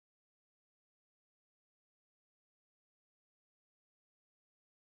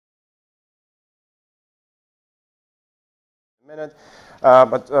minute.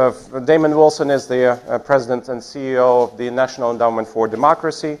 Damon Wilson is the President and CEO of the National Endowment for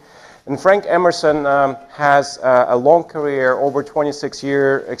Democracy. And Frank Emerson has a long career, over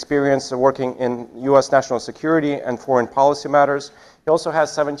 26-year experience working in U.S. national security and foreign policy matters. He also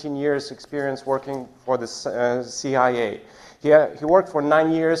has 17 years experience working for the CIA. He worked for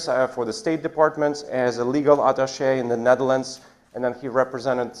 9 years for the State Department as a legal attaché in the Netherlands, and then he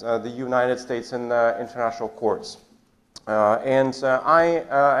represented the United States in international courts. I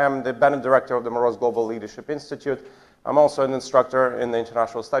am the Bennett Director of the Mroz Global Leadership Institute. I'm also an instructor in the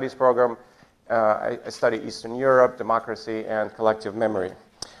International Studies program. I study Eastern Europe, democracy, and collective memory.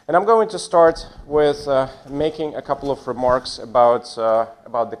 And I'm going to start with making a couple of remarks about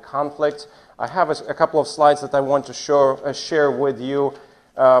the conflict. I have a couple of slides that I want to share with you,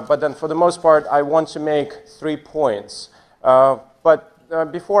 but then for the most part, I want to make 3 points.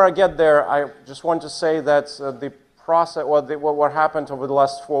 Before I get there, I just want to say that the process, what happened over the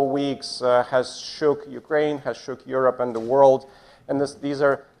last 4 weeks has shook Ukraine, has shook Europe and the world, and these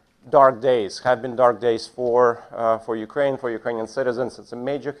are dark days, have been dark days for Ukraine, for Ukrainian citizens. It's a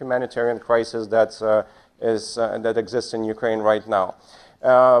major humanitarian crisis that exists in Ukraine right now.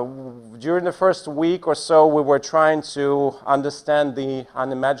 During the first week or so, we were trying to understand the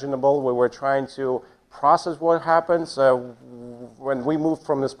unimaginable. We were trying to process what happens when we moved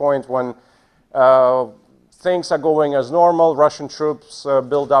from this point when things are going as normal. Russian troops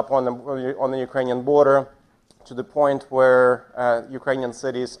build up on the Ukrainian border to the point where Ukrainian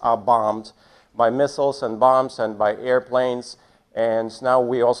cities are bombed by missiles and bombs and by airplanes. And now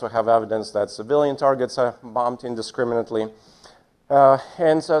we also have evidence that civilian targets are bombed indiscriminately.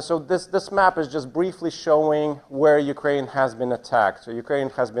 So this map is just briefly showing where Ukraine has been attacked. So Ukraine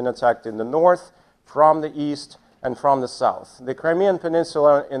has been attacked in the north, from the east, and from the south. The Crimean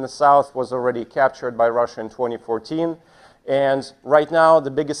Peninsula in the south was already captured by Russia in 2014. And right now,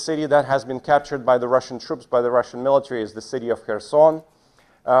 the biggest city that has been captured by the Russian troops, by the Russian military, is the city of Kherson.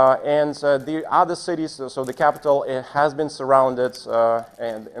 The other cities, so the capital, it has been surrounded,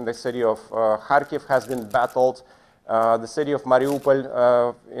 and the city of Kharkiv has been battled. The city of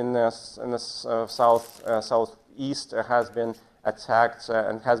Mariupol in the southeast has been attacked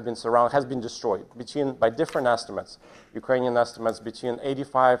and has been surrounded, has been destroyed. By different estimates, Ukrainian estimates, between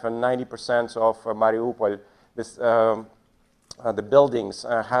 85% and 90% of Mariupol, the buildings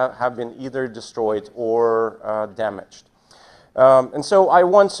have been either destroyed or damaged. And so I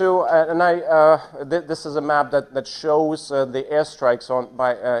want to, this is a map that shows the airstrikes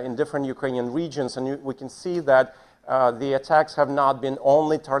in different Ukrainian regions, and we can see that the attacks have not been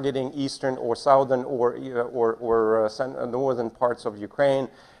only targeting eastern or southern or northern parts of Ukraine.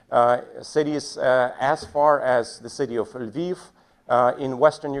 Cities as far as the city of Lviv in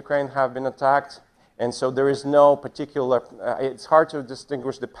western Ukraine have been attacked. And so there is no particular, it's hard to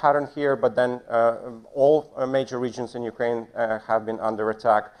distinguish the pattern here, but then all major regions in Ukraine have been under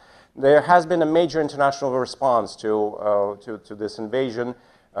attack. There has been a major international response to this invasion.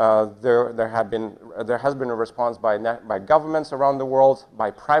 There has been a response by governments around the world, by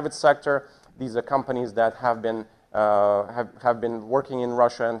private sector. These are companies that have been working in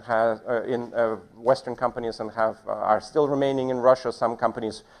Russia and in Western companies and are still remaining in Russia. Some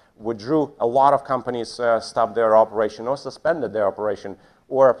companies withdrew. A lot of companies stopped their operation or suspended their operation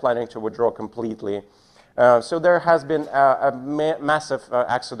or are planning to withdraw completely. So there has been a massive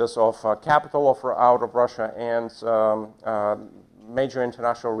exodus of capital out of Russia and major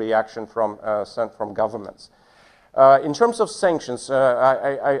international reaction from governments. In terms of sanctions,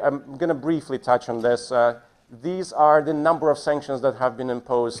 I'm going to briefly touch on this. These are the number of sanctions that have been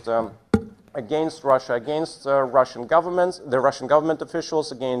imposed against Russia, against Russian governments, the Russian government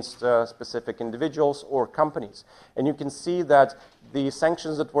officials, against specific individuals or companies. And you can see that the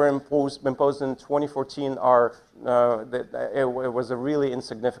sanctions that were imposed in 2014 it was a really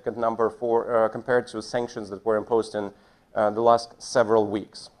insignificant number compared to sanctions that were imposed in the last several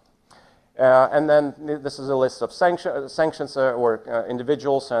weeks. And then this is a list of sanctions or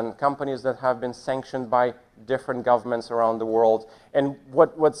individuals and companies that have been sanctioned by different governments around the world. And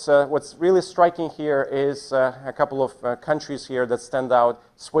what's really striking here is a couple of countries here that stand out.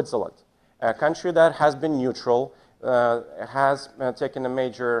 Switzerland, a country that has been neutral, has taken a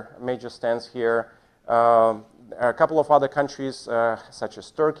major stance here. A couple of other countries, such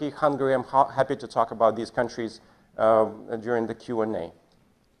as Turkey, Hungary. I'm happy to talk about these countries during the Q&A.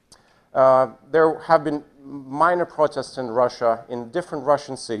 There have been minor protests in Russia, in different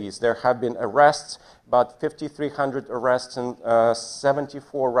Russian cities. There have been arrests, about 5,300 arrests in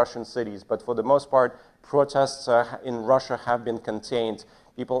 74 Russian cities. But for the most part, protests in Russia have been contained.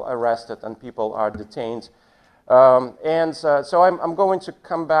 People arrested and people are detained. So I'm going to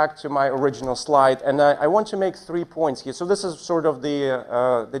come back to my original slide, and I want to make 3 points here. So this is sort of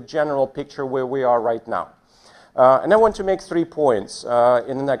the general picture where we are right now. And I want to make 3 points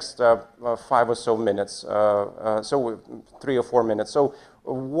in the next 5 or so minutes, so 3 or 4 minutes. So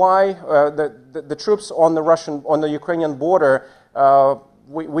why the troops on the Ukrainian border,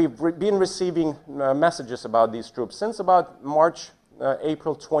 we've been receiving messages about these troops since about March,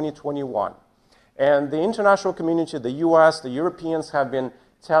 April 2021. And the international community, the US, the Europeans have been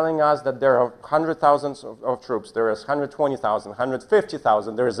telling us that there are 100,000 of troops, there is 120,000,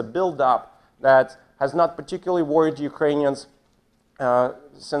 150,000. There is a buildup that has not particularly worried Ukrainians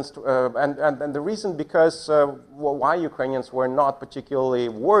since, and the reason because why Ukrainians were not particularly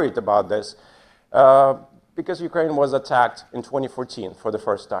worried about this, because Ukraine was attacked in 2014 for the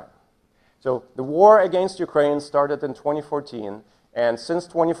first time. So the war against Ukraine started in 2014, and since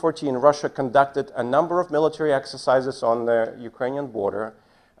 2014, Russia conducted a number of military exercises on the Ukrainian border,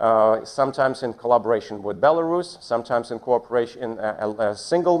 sometimes in collaboration with Belarus, sometimes in cooperation in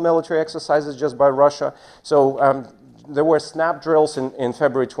single military exercises just by Russia. So there were snap drills in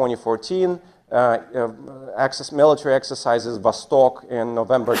February 2014, military exercises Vostok in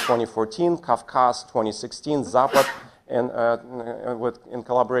November 2014, Kavkaz 2016, Zapad in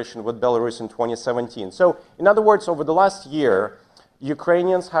collaboration with Belarus in 2017. So in other words, over the last year,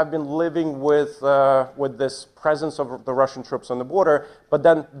 Ukrainians have been living with this presence of the Russian troops on the border, but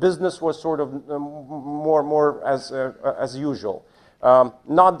then business was sort of more as usual.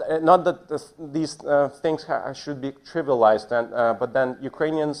 Not that these things should be trivialized, but then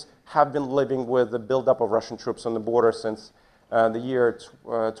Ukrainians have been living with the buildup of Russian troops on the border since the year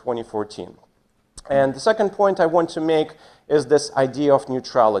 2014. And the second point I want to make is this idea of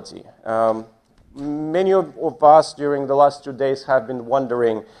neutrality. Many of us during the last 2 days have been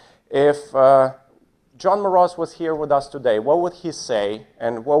wondering if John Mroz was here with us today, what would he say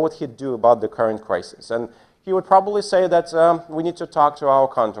and what would he do about the current crisis? And he would probably say that we need to talk to our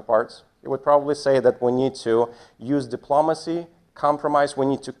counterparts. He would probably say that we need to use diplomacy, compromise, we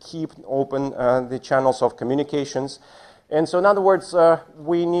need to keep open the channels of communications. And so in other words,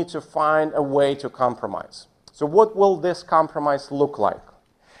 we need to find a way to compromise. So what will this compromise look like?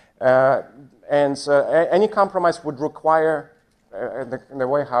 Any compromise would require, the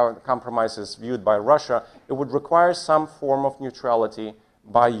way how the compromise is viewed by Russia, it would require some form of neutrality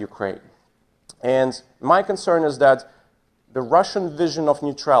by Ukraine. And my concern is that the Russian vision of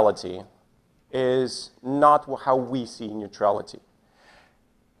neutrality is not how we see neutrality.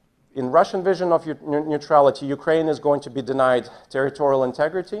 In Russian vision of neutrality, Ukraine is going to be denied territorial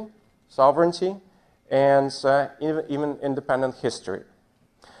integrity, sovereignty, and even independent history.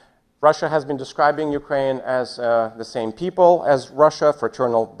 Russia has been describing Ukraine as the same people as Russia,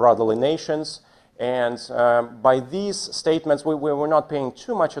 fraternal brotherly nations. And by these statements, we're not paying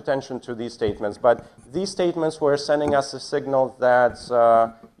too much attention to these statements, but these statements were sending us a signal that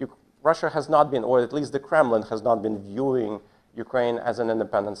Russia has not been, or at least the Kremlin has not been viewing Ukraine as an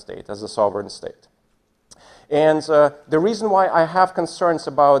independent state, as a sovereign state. And the reason why I have concerns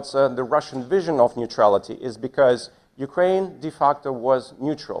about the Russian vision of neutrality is because Ukraine de facto was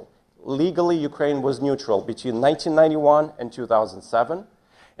neutral. Legally, Ukraine was neutral between 1991 and 2007,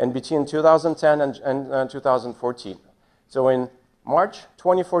 and between 2010 and 2014. So in March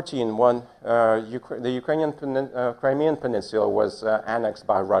 2014, when the Ukrainian Crimean Peninsula was annexed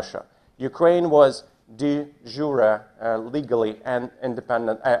by Russia, Ukraine was de jure legally an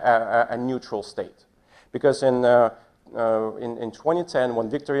independent, a neutral state. Because in 2010, when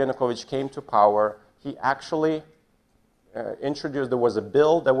Viktor Yanukovych came to power, he actually there was a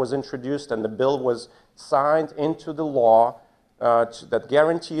bill that was introduced, and the bill was signed into the law that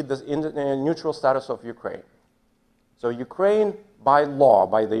guaranteed the neutral status of Ukraine. So Ukraine, by law,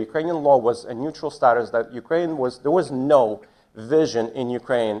 by the Ukrainian law, was a neutral status that there was no vision in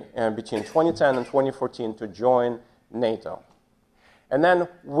Ukraine between 2010 and 2014 to join NATO. And then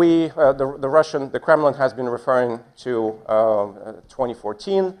the Kremlin has been referring to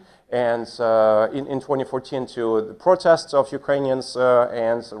 2014, and in 2014 to the protests of Ukrainians,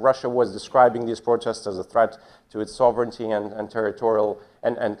 and Russia was describing these protests as a threat to its sovereignty and territorial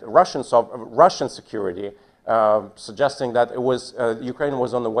and Russian security, suggesting that Ukraine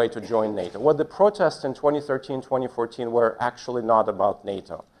was on the way to join NATO. Well, the protests in 2013, 2014 were actually not about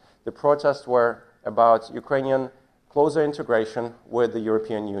NATO. The protests were about Ukrainian closer integration with the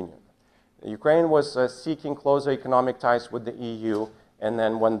European Union. Ukraine was seeking closer economic ties with the EU, and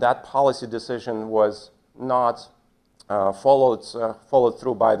then when that policy decision was not followed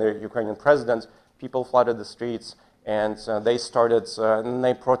through by the Ukrainian president, people flooded the streets, and they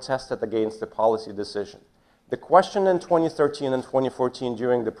protested against the policy decision. The question in 2013 and 2014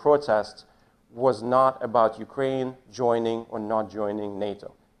 during the protests was not about Ukraine joining or not joining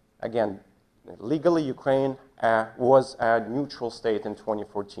NATO. Again, legally, Ukraine was a neutral state in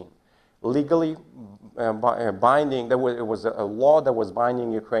 2014. Legally binding, it was a law that was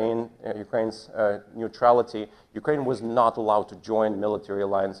binding Ukraine's neutrality. Ukraine was not allowed to join military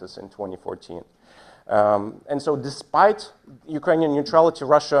alliances in 2014. And so despite Ukrainian neutrality,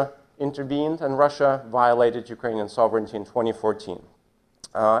 Russia intervened and Russia violated Ukrainian sovereignty in 2014.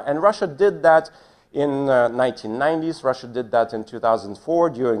 And Russia did that in the 1990s. Russia did that in 2004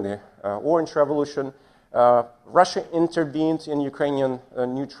 during the Orange Revolution. Russia intervened in Ukrainian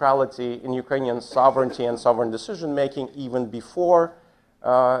neutrality, in Ukrainian sovereignty and sovereign decision-making even before,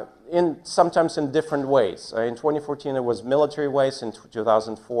 sometimes in different ways. In 2014, it was military ways. In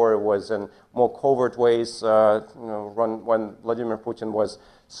 2004, it was in more covert ways when Vladimir Putin was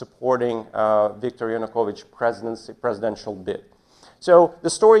supporting Viktor Yanukovych's presidential bid. So the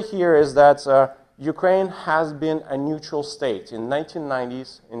story here is that Ukraine has been a neutral state in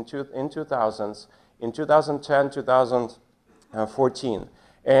 1990s, in 2000s, in 2010, 2014.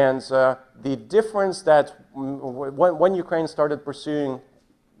 And the difference that when Ukraine started pursuing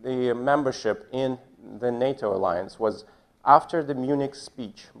the membership in the NATO alliance was after the Munich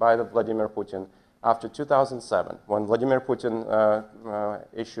speech by Vladimir Putin after 2007, when Vladimir Putin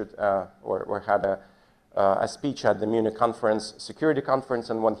issued or had a speech at the Munich conference, security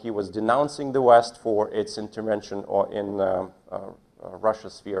conference, and when he was denouncing the West for its intervention in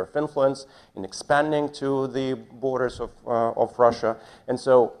Russia's sphere of influence, in expanding to the borders of Russia. And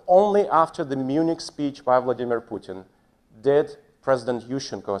so only after the Munich speech by Vladimir Putin did President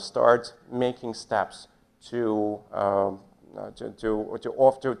Yushchenko start making steps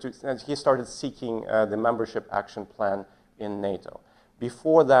he started seeking the membership action plan in NATO.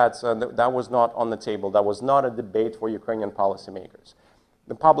 Before that, that was not on the table. That was not a debate for Ukrainian policymakers.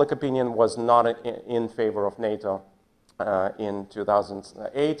 The public opinion was not in favor of NATO in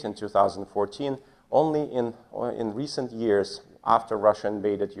 2008, in 2014. Only in recent years, after Russia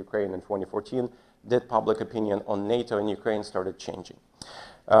invaded Ukraine in 2014, did public opinion on NATO in Ukraine started changing.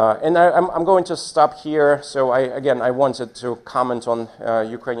 And I'm going to stop here. So I wanted to comment on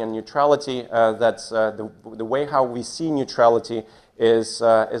Ukrainian neutrality. That's the way how we see neutrality is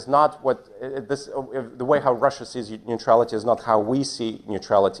not what the way how Russia sees neutrality is not how we see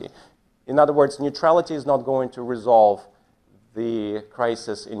neutrality. In other words, neutrality is not going to resolve the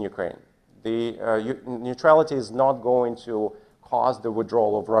crisis in Ukraine. Neutrality is not going to cause the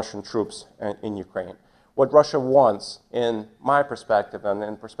withdrawal of Russian troops in Ukraine. What Russia wants, in my perspective and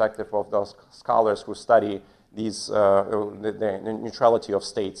in perspective of those scholars who study the neutrality of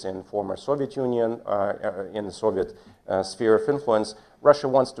states in former Soviet Union, in the Soviet sphere of influence, Russia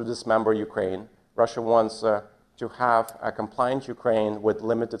wants to dismember Ukraine. Russia wants to have a compliant Ukraine with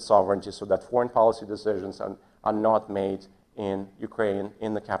limited sovereignty so that foreign policy decisions are not made in Ukraine,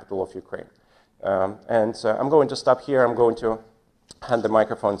 in the capital of Ukraine. I'm going to stop here. I'm going to hand the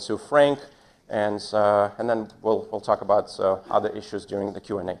microphone to Frank, and then we'll talk about other issues during the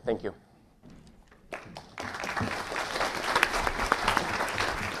Q&A. Thank you.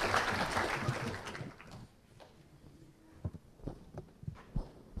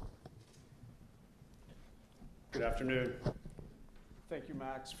 Good afternoon. Thank you,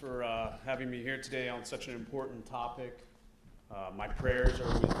 Max, for having me here today on such an important topic. My prayers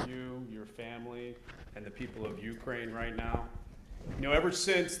are with you, your family, and the people of Ukraine right now. You know, ever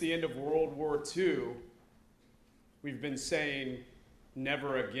since the end of World War II, we've been saying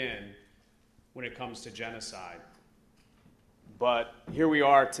never again when it comes to genocide. But here we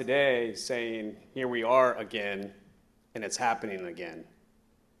are today saying, here we are again, and it's happening again.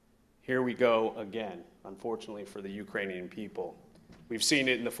 Here we go again, unfortunately for the Ukrainian people. We've seen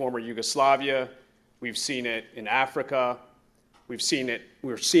it in the former Yugoslavia. We've seen it in Africa. We're seeing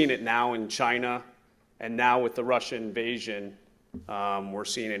it now in China. And now with the Russian invasion, we're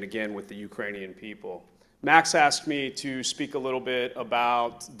seeing it again with the Ukrainian people. Max asked me to speak a little bit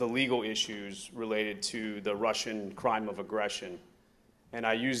about the legal issues related to the Russian crime of aggression. And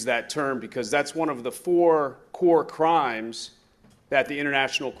I use that term because that's one of the 4 core crimes that the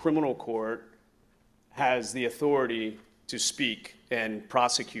International Criminal Court has the authority to speak and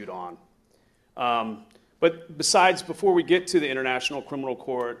prosecute on. But besides, before we get to the International Criminal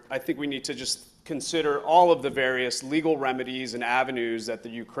Court, I think we need to just consider all of the various legal remedies and avenues that the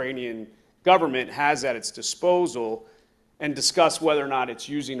Ukrainian government has at its disposal and discuss whether or not it's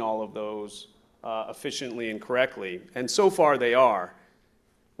using all of those efficiently and correctly. And so far they are.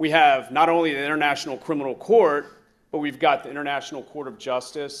 We have not only the International Criminal Court, but we've got the International Court of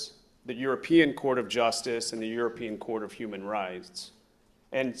Justice, the European Court of Justice and the European Court of Human Rights.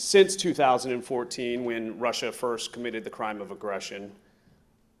 And since 2014, when Russia first committed the crime of aggression,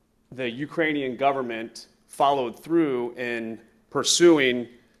 the Ukrainian government followed through in pursuing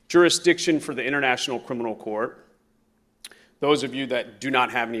jurisdiction for the International Criminal Court. Those of you that do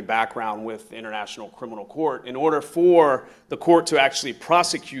not have any background with the International Criminal Court, in order for the court to actually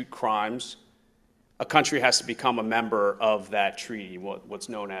prosecute crimes, a country has to become a member of that treaty, what's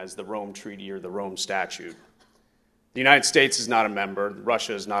known as the Rome Treaty or the Rome Statute. The United States is not a member,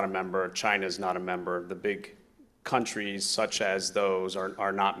 Russia is not a member, China is not a member. The big countries such as those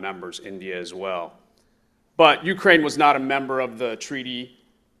are not members, India as well. But Ukraine was not a member of the treaty.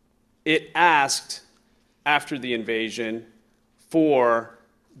 It asked, after the invasion, for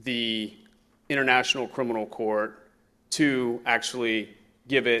the International Criminal Court to actually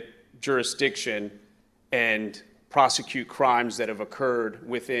give it jurisdiction and prosecute crimes that have occurred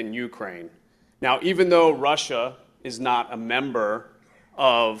within Ukraine. Now, even though Russia is not a member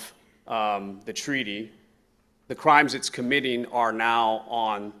of the treaty, the crimes it's committing are now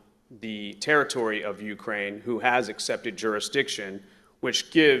on the territory of Ukraine, who has accepted jurisdiction,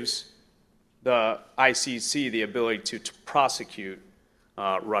 which gives the ICC the ability to prosecute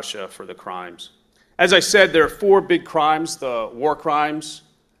Russia for the crimes. As I said, there are four big crimes: the war crimes,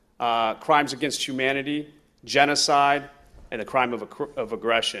 crimes against humanity, genocide, and the crime of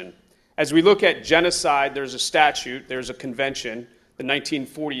aggression. As we look at genocide, there's a statute, there's a convention, the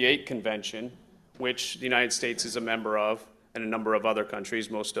 1948 Convention, which the United States is a member of, and a number of other countries.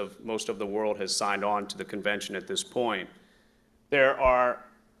 Most of the world has signed on to the convention at this point. There are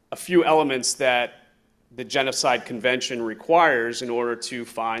a few elements that the Genocide Convention requires in order to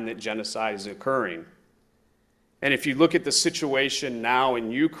find that genocide is occurring. And if you look at the situation now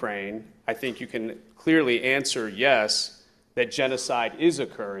in Ukraine, I think you can clearly answer yes, that genocide is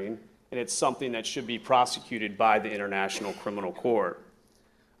occurring, and it's something that should be prosecuted by the International Criminal Court.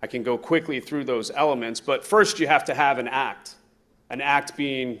 I can go quickly through those elements, but first you have to have an act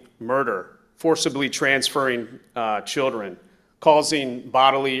being murder, forcibly transferring children, causing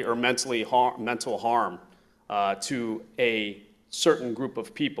bodily or mental harm to a certain group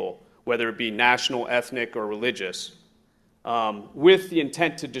of people, whether it be national, ethnic, or religious, with the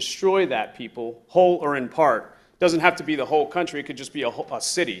intent to destroy that people, whole or in part. It doesn't have to be the whole country, it could just be a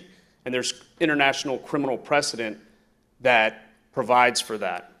city, and there's international criminal precedent that provides for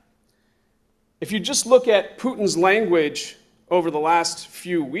that. If you just look at Putin's language over the last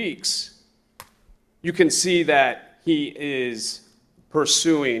few weeks, you can see that he is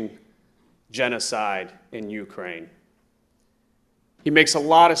pursuing genocide in Ukraine. He makes a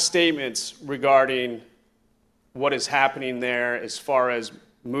lot of statements regarding what is happening there as far as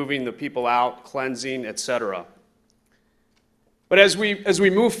moving the people out, cleansing, etc. But as we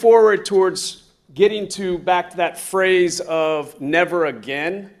move forward towards getting back to that phrase of never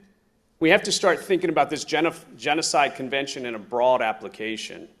again, we have to start thinking about this genocide convention in a broad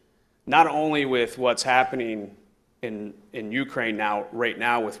application, not only with what's happening in Ukraine right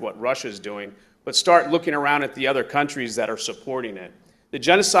now with what Russia's doing, but start looking around at the other countries that are supporting it. The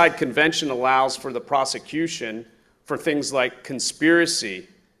Genocide Convention allows for the prosecution for things like conspiracy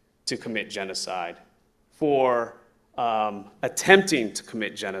to commit genocide, for attempting to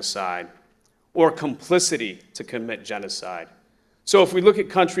commit genocide, or complicity to commit genocide. So if we look at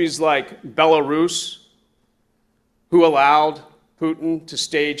countries like Belarus, who allowed Putin to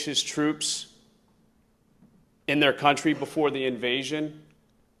stage his troops in their country before the invasion,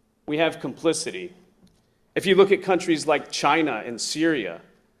 we have complicity. If you look at countries like China and Syria,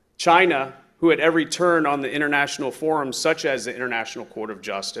 China, who at every turn on the international forums, such as the International Court of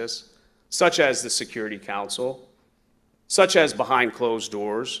Justice, such as the Security Council, such as behind closed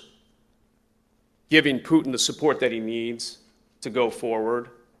doors, giving Putin the support that he needs to go forward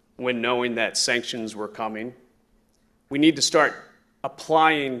when knowing that sanctions were coming. We need to start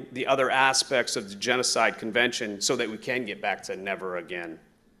applying the other aspects of the Genocide Convention so that we can get back to never again.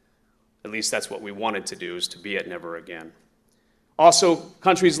 At least that's what we wanted to do, is to be at never again. Also,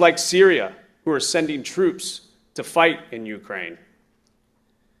 countries like Syria, who are sending troops to fight in Ukraine.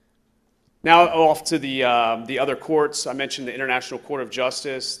 Now off to the other courts. I mentioned the International Court of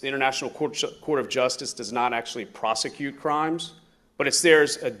Justice. The International Court of Justice does not actually prosecute crimes, but it's there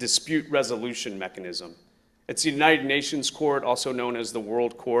as a dispute resolution mechanism. It's the United Nations Court, also known as the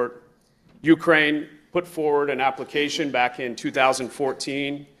World Court. Ukraine put forward an application back in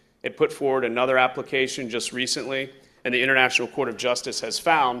 2014. It put forward another application just recently, and the International Court of Justice has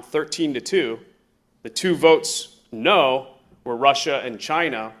found 13-2, the two votes no were Russia and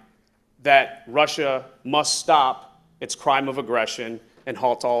China, that Russia must stop its crime of aggression and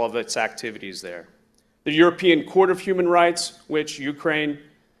halt all of its activities there. The European Court of Human Rights, which Ukraine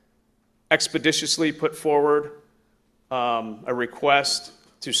expeditiously put forward a request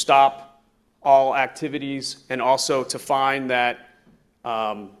to stop all activities and also to find that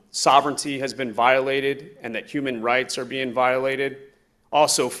sovereignty has been violated and that human rights are being violated,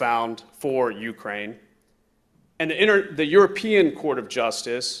 also found for Ukraine. And the European Court of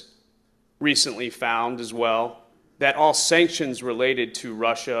Justice recently found as well that all sanctions related to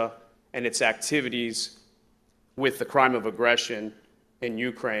Russia and its activities with the crime of aggression in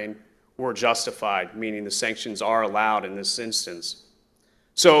Ukraine were justified, meaning the sanctions are allowed in this instance.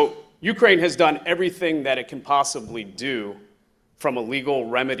 So Ukraine has done everything that it can possibly do from a legal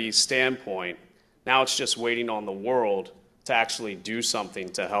remedy standpoint. Now it's just waiting on the world to actually do something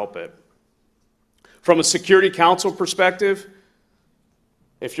to help it. From a Security Council perspective,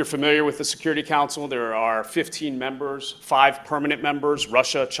 if you're familiar with the Security Council, there are 15 members, 5 permanent members,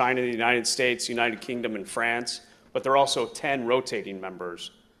 Russia, China, the United States, United Kingdom, and France, but there are also 10 rotating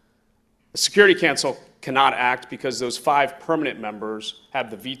members. The Security Council cannot act because those 5 permanent members have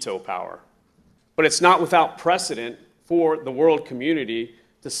the veto power. But it's not without precedent for the world community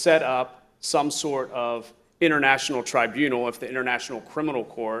to set up some sort of international tribunal if the International Criminal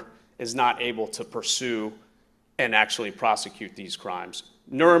Court is not able to pursue and actually prosecute these crimes.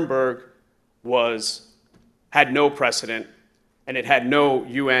 Nuremberg had no precedent, and it had no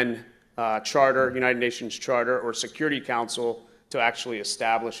UN charter, United Nations charter, or Security Council to actually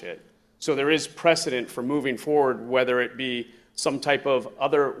establish it. So there is precedent for moving forward, whether it be some type of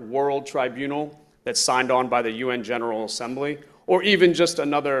other world tribunal that's signed on by the UN General Assembly, or even just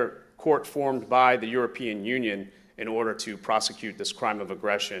another court formed by the European Union in order to prosecute this crime of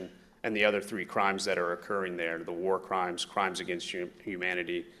aggression and the other 3 crimes that are occurring there, the war crimes, crimes against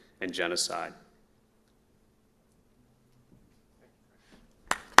humanity, and genocide.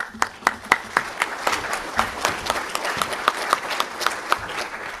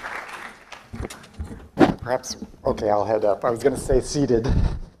 Perhaps, okay, I'll head up. I was going to say seated.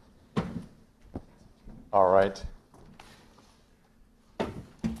 All right.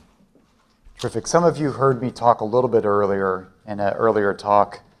 Terrific. Some of you heard me talk a little bit earlier in an earlier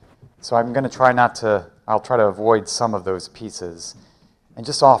talk, so I'm going to try I'll try to avoid some of those pieces and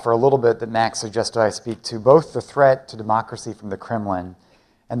just offer a little bit that Max suggested I speak to, both the threat to democracy from the Kremlin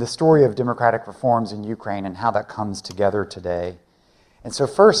and the story of democratic reforms in Ukraine and how that comes together today. And so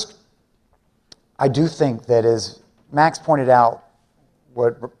first, I do think that, as Max pointed out,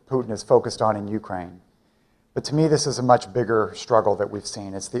 what Putin is focused on in Ukraine. But to me, this is a much bigger struggle that we've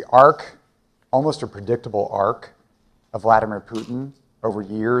seen. It's the arc, almost a predictable arc, of Vladimir Putin over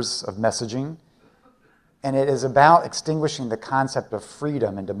years of messaging. And it is about extinguishing the concept of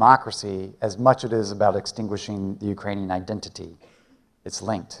freedom and democracy as much as it is about extinguishing the Ukrainian identity. It's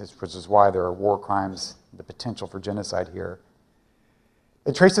linked, which is why there are war crimes, the potential for genocide here.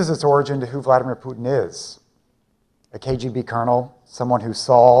 It traces its origin to who Vladimir Putin is. A KGB colonel, someone who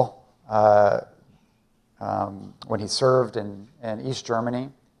saw, when he served in East Germany,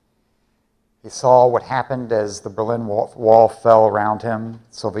 he saw what happened as the Berlin Wall fell around him. The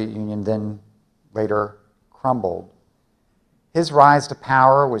Soviet Union then later crumbled. His rise to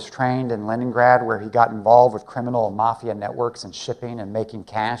power was trained in Leningrad, where he got involved with criminal and mafia networks and shipping and making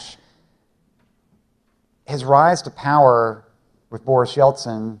cash. His rise to power with Boris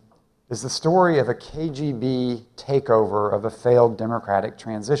Yeltsin is the story of a KGB takeover of a failed democratic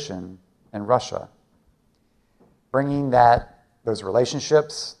transition in Russia, bringing those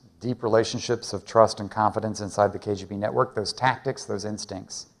relationships, deep relationships of trust and confidence inside the KGB network, those tactics, those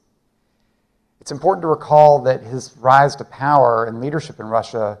instincts. It's important to recall that his rise to power and leadership in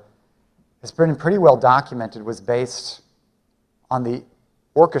Russia has been pretty well documented, was based on the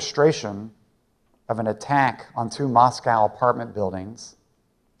orchestration of an attack on 2 Moscow apartment buildings,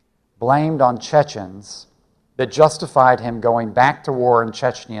 blamed on Chechens, that justified him going back to war in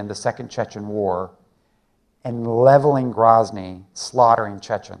Chechnya in the Second Chechen War and leveling Grozny, slaughtering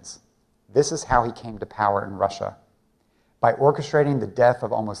Chechens. This is how he came to power in Russia, by orchestrating the death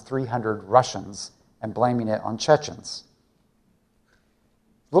of almost 300 Russians and blaming it on Chechens.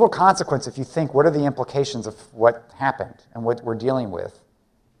 Little consequence if you think, what are the implications of what happened and what we're dealing with?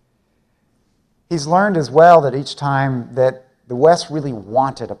 He's learned as well that each time that the West really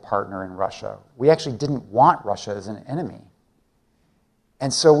wanted a partner in Russia. We actually didn't want Russia as an enemy.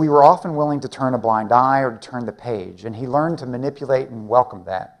 And so we were often willing to turn a blind eye or to turn the page. And he learned to manipulate and welcome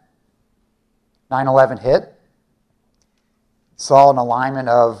that. 9/11 hit. Saw an alignment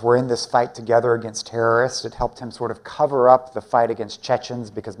of, we're in this fight together against terrorists. It helped him sort of cover up the fight against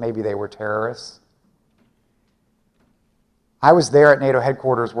Chechens because maybe they were terrorists. I was there at NATO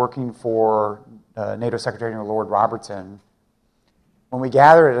headquarters working for NATO Secretary General Lord Robertson when we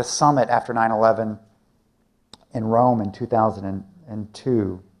gathered at a summit after 9/11 in Rome in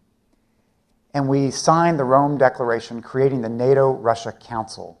 2002. And we signed the Rome Declaration creating the NATO-Russia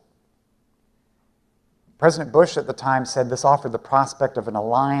Council. President Bush at the time said this offered the prospect of an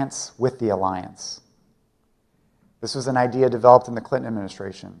alliance with the alliance. This was an idea developed in the Clinton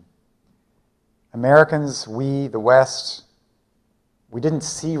administration. Americans, we, the West, we didn't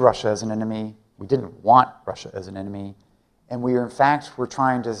see Russia as an enemy. We didn't want Russia as an enemy. And we, in fact, were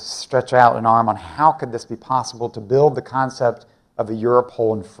trying to stretch out an arm on how could this be possible to build the concept of a Europe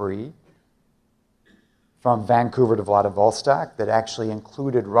whole and free from Vancouver to Vladivostok that actually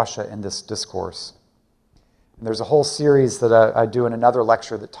included Russia in this discourse. And there's a whole series that I do in another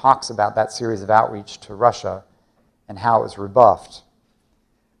lecture that talks about that series of outreach to Russia and how it was rebuffed.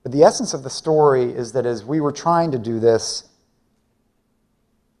 But the essence of the story is that as we were trying to do this,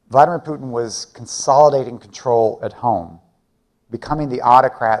 Vladimir Putin was consolidating control at home, becoming the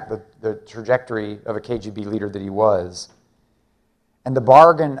autocrat, the trajectory of a KGB leader that he was. And the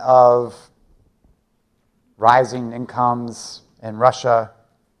bargain of rising incomes in Russia,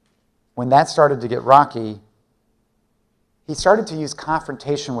 when that started to get rocky, he started to use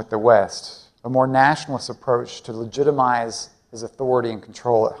confrontation with the West, a more nationalist approach to legitimize his authority and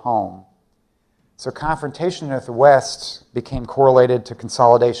control at home. So confrontation with the West became correlated to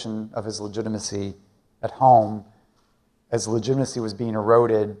consolidation of his legitimacy at home, as legitimacy was being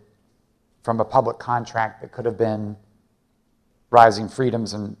eroded from a public contract that could have been rising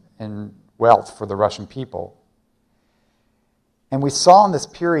freedoms and wealth for the Russian people. And we saw in this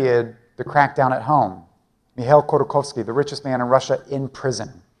period the crackdown at home. Mikhail Khodorkovsky, the richest man in Russia, in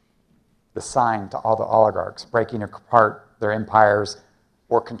prison. The sign to all the oligarchs, breaking apart their empires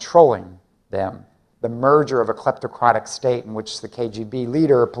or controlling them. The merger of a kleptocratic state in which the KGB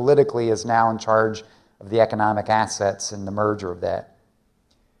leader politically is now in charge of the economic assets and the merger of that.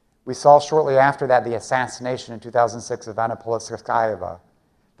 We saw shortly after that the assassination in 2006 of Anna Politkovskaya,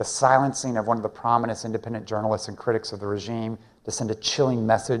 the silencing of one of the prominent independent journalists and critics of the regime to send a chilling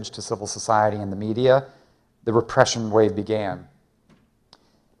message to civil society and the media. The repression wave began.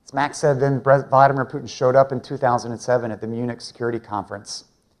 As Max said, then Vladimir Putin showed up in 2007 at the Munich Security Conference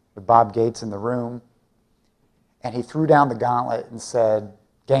with Bob Gates in the room, and he threw down the gauntlet and said,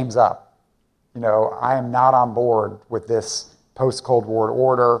 game's up. You know, I am not on board with this post-Cold War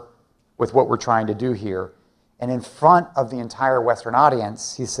order, with what we're trying to do here. And in front of the entire Western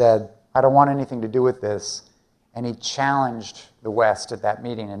audience, he said, I don't want anything to do with this. And he challenged the West at that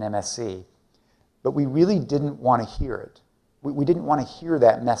meeting in MSC. But we really didn't want to hear it. We didn't want to hear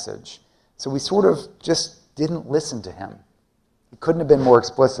that message. So we sort of just didn't listen to him. He couldn't have been more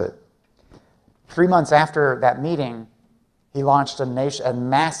explicit. 3 months after that meeting, he launched a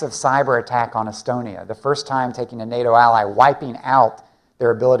massive cyber attack on Estonia, the first time taking a NATO ally, wiping out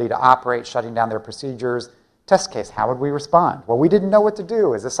their ability to operate, shutting down their procedures. Test case, how would we respond? Well, we didn't know what to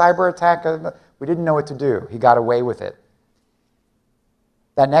do. As a cyber attack, we didn't know what to do. He got away with it.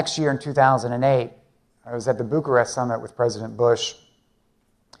 That next year in 2008, I was at the Bucharest summit with President Bush,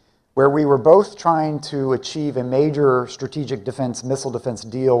 where we were both trying to achieve a major strategic defense, missile defense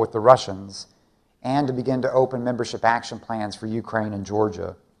deal with the Russians and to begin to open membership action plans for Ukraine and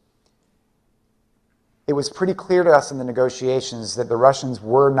Georgia. It was pretty clear to us in the negotiations that the Russians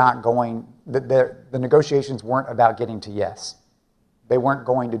were not going, that the negotiations weren't about getting to yes. They weren't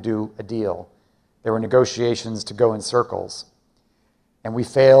going to do a deal. There were negotiations to go in circles. And we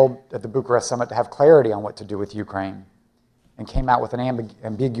failed at the Bucharest summit to have clarity on what to do with Ukraine and came out with an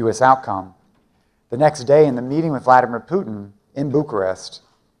ambiguous outcome. The next day in the meeting with Vladimir Putin in Bucharest,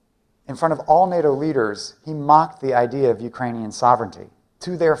 in front of all NATO leaders, he mocked the idea of Ukrainian sovereignty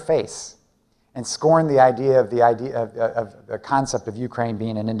to their face and scorned the idea of the concept of Ukraine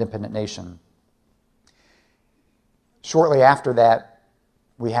being an independent nation. Shortly after that,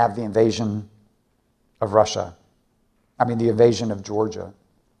 we have the invasion of Russia. The invasion of Georgia,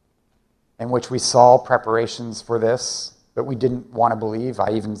 in which we saw preparations for this, but we didn't want to believe.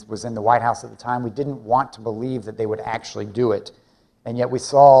 I even was in the White House at the time. We didn't want to believe that they would actually do it. And yet we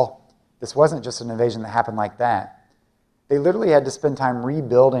saw this wasn't just an invasion that happened like that. They literally had to spend time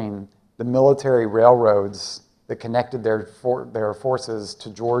rebuilding the military railroads that connected their forces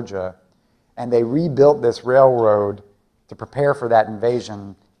to Georgia. And they rebuilt this railroad to prepare for that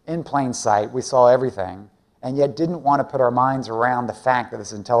invasion in plain sight. We saw everything. And yet didn't want to put our minds around the fact that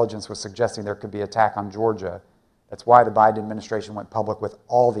this intelligence was suggesting there could be an attack on Georgia. That's why the Biden administration went public with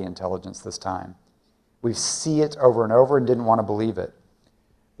all the intelligence this time. We see it over and over and didn't want to believe it.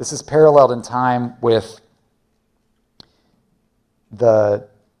 This is paralleled in time with the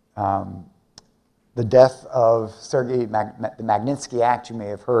death of Sergei the Magnitsky Act, you may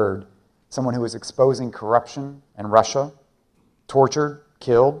have heard, someone who was exposing corruption in Russia, tortured,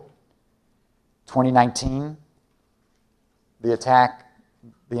 killed. 2019, the attack,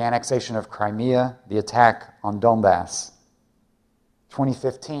 the annexation of Crimea, the attack on Donbass.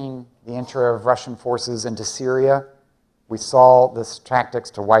 2015, the entry of Russian forces into Syria. We saw this tactics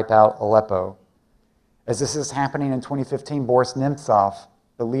to wipe out Aleppo. As this is happening in 2015, Boris Nemtsov,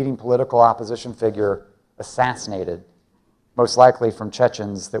 the leading political opposition figure, assassinated, most likely from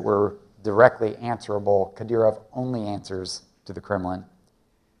Chechens that were directly answerable. Kadyrov only answers to the Kremlin.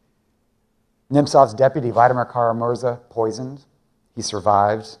 Nemtsov's deputy, Vladimir Kara-Murza, poisoned. He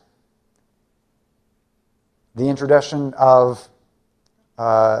survived. The introduction of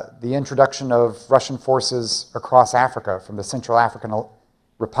Russian forces across Africa from the Central African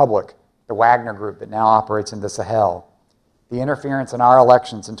Republic, the Wagner Group that now operates in the Sahel, the interference in our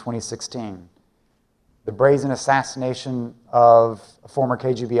elections in 2016, the brazen assassination of a former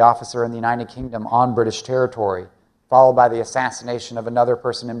KGB officer in the United Kingdom on British territory, followed by the assassination of another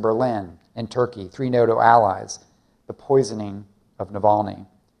person in Berlin, in Turkey, 3 NATO allies, the poisoning of Navalny.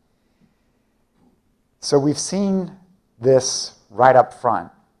 So we've seen this right up front,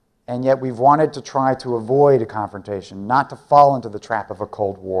 and yet we've wanted to try to avoid a confrontation, not to fall into the trap of a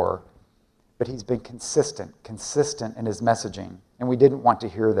Cold War. But he's been consistent in his messaging, and we didn't want to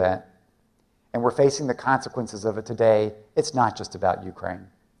hear that. And we're facing the consequences of it today. It's not just about Ukraine.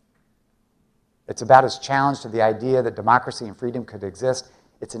 It's about his challenge to the idea that democracy and freedom could exist.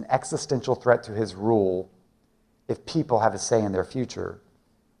 It's an existential threat to his rule if people have a say in their future.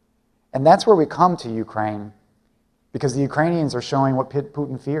 And that's where we come to Ukraine, because the Ukrainians are showing what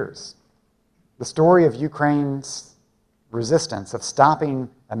Putin fears. The story of Ukraine's resistance, of stopping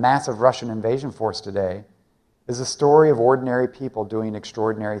a massive Russian invasion force today, is a story of ordinary people doing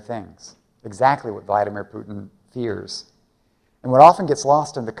extraordinary things. Exactly what Vladimir Putin fears. And what often gets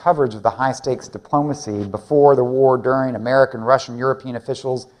lost in the coverage of the high-stakes diplomacy before the war, during, American, Russian, European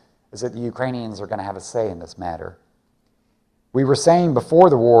officials, is that the Ukrainians are going to have a say in this matter. We were saying before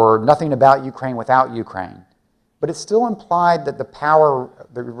the war, nothing about Ukraine without Ukraine. But it still implied that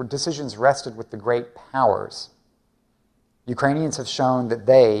the decisions rested with the great powers. Ukrainians have shown that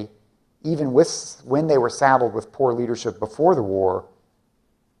they, even when they were saddled with poor leadership before the war,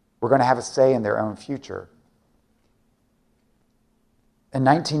 were going to have a say in their own future. In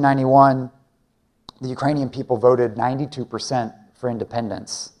 1991, the Ukrainian people voted 92% for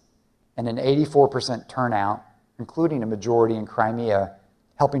independence and an 84% turnout, including a majority in Crimea,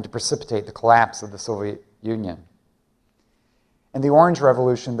 helping to precipitate the collapse of the Soviet Union. In the Orange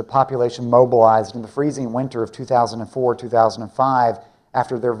Revolution, the population mobilized in the freezing winter of 2004-2005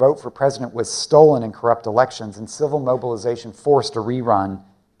 after their vote for president was stolen in corrupt elections, and civil mobilization forced a rerun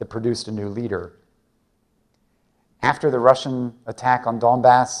that produced a new leader. After the Russian attack on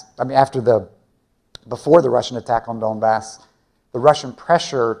Donbass, before the Russian attack on Donbass, the Russian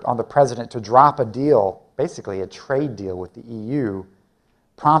pressure on the president to drop a deal, basically a trade deal with the EU,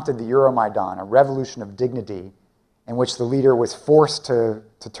 prompted the Euromaidan, a revolution of dignity, in which the leader was forced to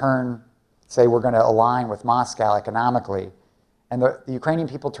say, we're going to align with Moscow economically. And the Ukrainian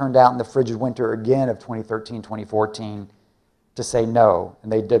people turned out in the frigid winter again of 2013-2014 to say no.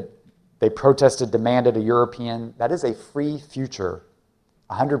 And they protested, demanded a European, that is a free future.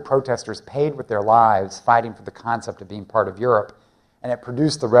 100 protesters paid with their lives fighting for the concept of being part of Europe, and it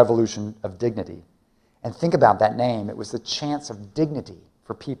produced the revolution of dignity. And think about that name. It was the chance of dignity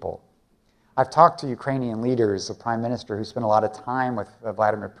for people. I've talked to Ukrainian leaders, a prime minister who spent a lot of time with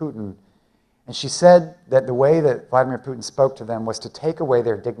Vladimir Putin, and she said that the way that Vladimir Putin spoke to them was to take away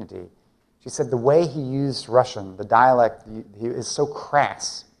their dignity. She said the way he used Russian, the dialect, he is so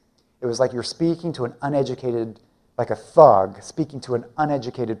crass. It was like you're speaking to an uneducated, like a thug, speaking to an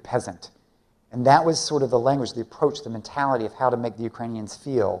uneducated peasant. And that was sort of the language, the approach, the mentality of how to make the Ukrainians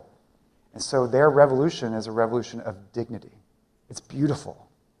feel. And so their revolution is a revolution of dignity. It's beautiful.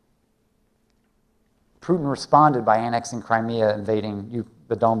 Putin responded by annexing Crimea, invading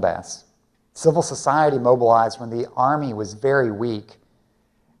the Donbass. Civil society mobilized when the army was very weak,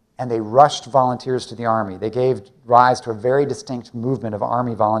 and they rushed volunteers to the army. They gave rise to a very distinct movement of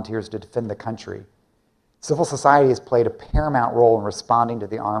army volunteers to defend the country. Civil society has played a paramount role in responding to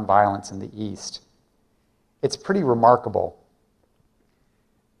the armed violence in the East. It's pretty remarkable.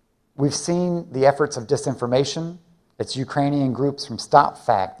 We've seen the efforts of disinformation. It's Ukrainian groups from Stop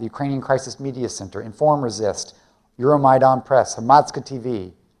Fact, the Ukrainian Crisis Media Center, Inform Resist, Euromaidan Press, Hamadska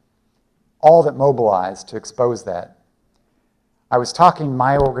TV, all that mobilized to expose that. I was talking,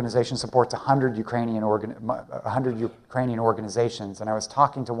 my organization supports 100 Ukrainian organizations, and I was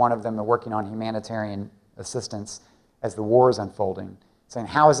talking to one of them, working on humanitarian assistance as the war is unfolding, saying,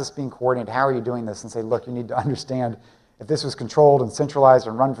 how is this being coordinated? How are you doing this? And say, look, you need to understand, if this was controlled and centralized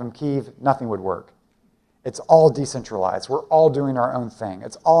and run from Kyiv, nothing would work. It's all decentralized. We're all doing our own thing.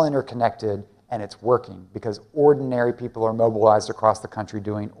 It's all interconnected, and it's working because ordinary people are mobilized across the country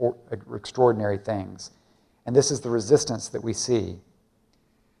doing extraordinary things. And this is the resistance that we see.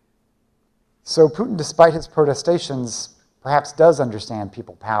 So Putin, despite his protestations, perhaps does understand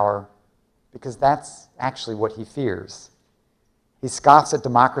people power because that's actually what he fears. He scoffs at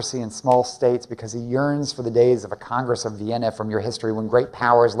democracy in small states because he yearns for the days of a Congress of Vienna from your history when great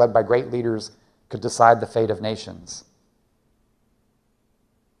powers led by great leaders could decide the fate of nations.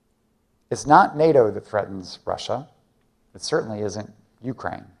 It's not NATO that threatens Russia. It certainly isn't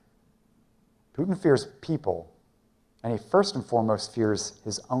Ukraine. Putin fears people, and he first and foremost fears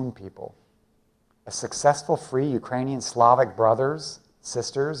his own people. A successful, free Ukrainian Slavic brothers,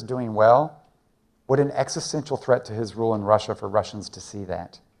 sisters, doing well. What an existential threat to his rule in Russia for Russians to see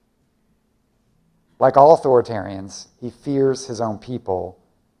that. Like all authoritarians, he fears his own people,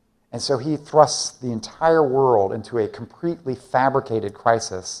 and so he thrusts the entire world into a completely fabricated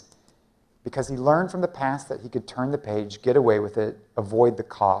crisis because he learned from the past that he could turn the page, get away with it, avoid the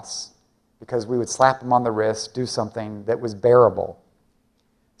costs, because we would slap him on the wrist, do something that was bearable.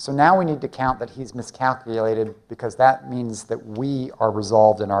 So now we need to count that he's miscalculated because that means that we are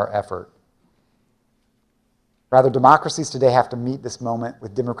resolved in our effort. Rather, democracies today have to meet this moment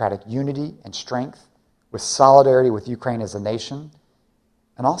with democratic unity and strength, with solidarity with Ukraine as a nation,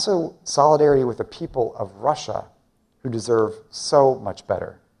 and also solidarity with the people of Russia who deserve so much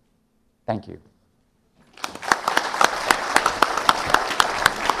better. Thank you.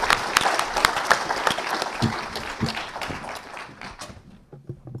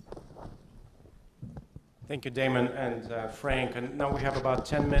 Thank you, Damon and Frank. And now we have about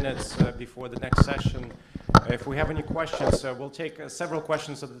 10 minutes before the next session. If we have any questions, we'll take several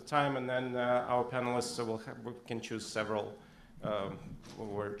questions at a time, and then our panelists we can choose several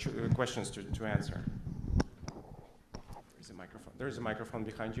questions to answer. There's a microphone. There's a microphone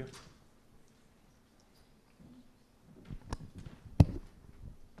behind you.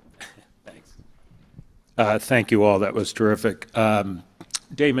 Thanks. Thank you all. That was terrific.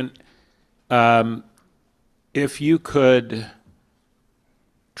 Damon, if you could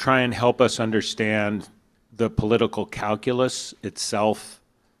try and help us understand the political calculus itself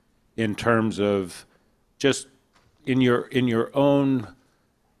in terms of just in your own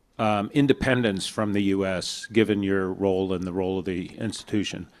independence from the U.S., given your role and the role of the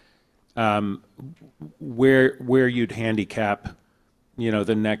institution, where you'd handicap,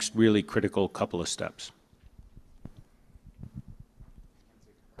 the next really critical couple of steps.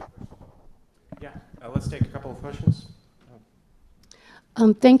 Yeah, let's take a couple of questions.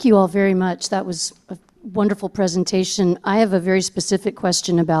 Thank you all very much. That was a wonderful presentation. I have a very specific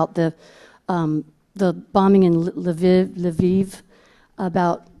question about the bombing in Lviv.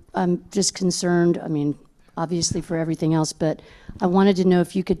 I'm just concerned, obviously for everything else, but I wanted to know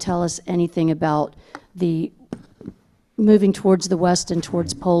if you could tell us anything about the moving towards the west and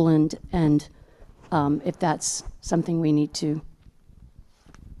towards Poland, and if that's something we need to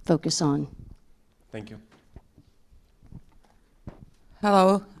focus on. Thank you.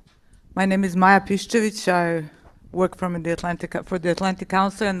 Hello, my name is Maja Piščević. I work for the Atlantic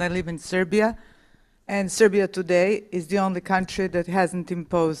Council, and I live in Serbia. And Serbia today is the only country that hasn't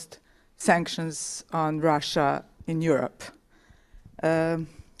imposed sanctions on Russia in Europe.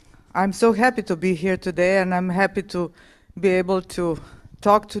 I'm so happy to be here today, and I'm happy to be able to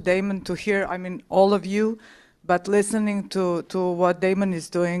talk to Damon, to hear, all of you, but listening to what Damon is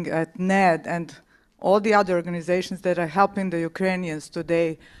doing at NED and all the other organizations that are helping the Ukrainians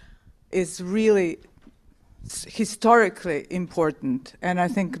today is really historically important, and I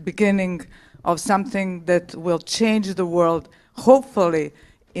think beginning of something that will change the world, hopefully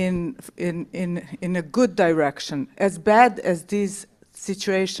in a good direction, as bad as this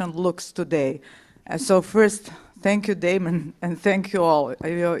situation looks today. And so first, thank you, Damon, and thank you all.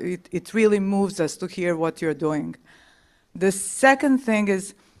 It really moves us to hear what you're doing. The second thing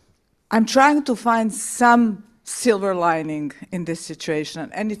is, I'm trying to find some silver lining in this situation,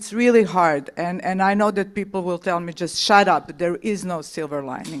 and it's really hard. And I know that people will tell me, just shut up, there is no silver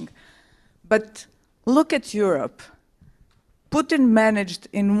lining. But look at Europe. Putin managed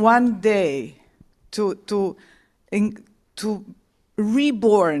in one day to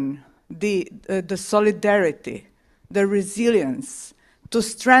reborn the solidarity, the resilience, to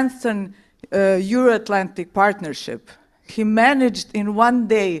strengthen Euro-Atlantic partnership. He managed in one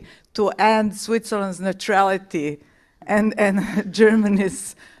day to end Switzerland's neutrality and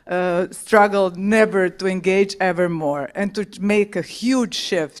Germany's struggle never to engage ever more and to make a huge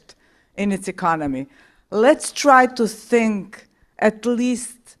shift in its economy. Let's try to think at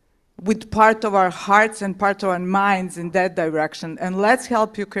least with part of our hearts and part of our minds in that direction. And let's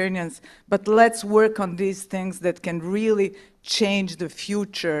help Ukrainians, but let's work on these things that can really change the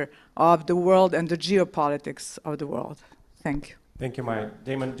future of the world and the geopolitics of the world. Thank you. Thank you, Maya.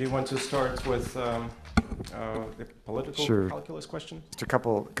 Damon, do you want to start with the political Sure. calculus question? Just a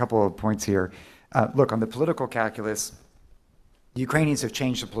couple of points here. Look, on the political calculus, the Ukrainians have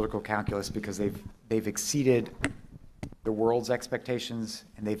changed the political calculus because they've exceeded the world's expectations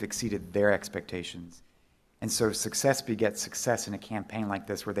and they've exceeded their expectations. And so success begets success in a campaign like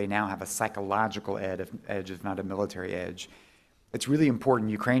this where they now have a psychological edge, if not a military edge. It's really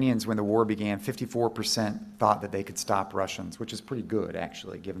important. Ukrainians, when the war began, 54% thought that they could stop Russians, which is pretty good,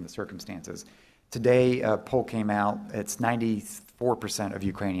 actually, given the circumstances. Today, a poll came out, it's 94% of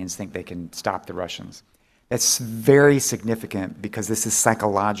Ukrainians think they can stop the Russians. That's very significant because this is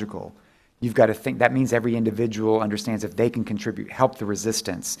psychological. You've got to think, that means every individual understands if they can contribute, help the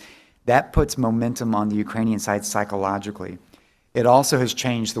resistance. That puts momentum on the Ukrainian side psychologically. It also has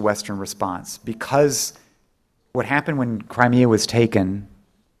changed the Western response because what happened when Crimea was taken,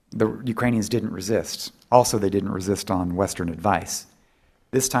 the Ukrainians didn't resist. Also, they didn't resist on Western advice.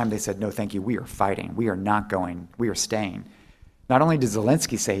 This time they said, no, thank you, we are fighting. We are not going, we are staying. Not only does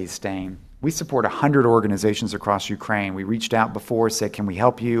Zelensky say he's staying, we support 100 organizations across Ukraine. We reached out before, said, can we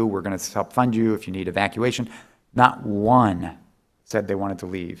help you? We're going to help fund you if you need evacuation. Not one said they wanted to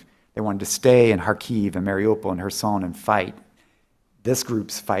leave. They wanted to stay in Kharkiv and Mariupol and Kherson and fight. This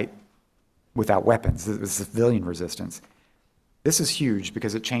group's fight without weapons. This is civilian resistance. This is huge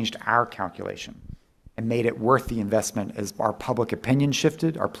because it changed our calculation and made it worth the investment as our public opinion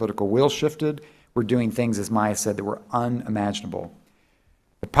shifted, our political will shifted. We're doing things, as Maya said, that were unimaginable.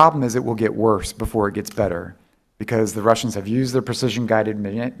 The problem is it will get worse before it gets better because the Russians have used their precision-guided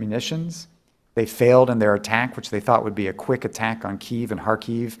munitions. They failed in their attack, which they thought would be a quick attack on Kyiv and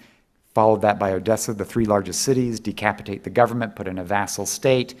Kharkiv, followed that by Odessa, the three largest cities, decapitate the government, put in a vassal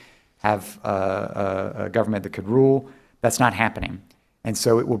state, have a government that could rule. That's not happening. And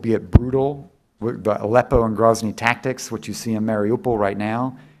so it will be a brutal, the Aleppo and Grozny tactics, which you see in Mariupol right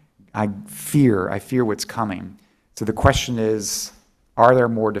now. I fear what's coming. So the question is, are there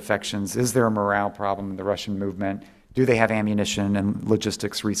more defections? Is there a morale problem in the Russian movement? Do they have ammunition and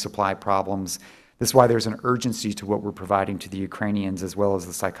logistics resupply problems? This is why there's an urgency to what we're providing to the Ukrainians as well as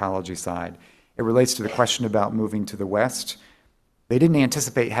the psychology side. It relates to the question about moving to the West. They didn't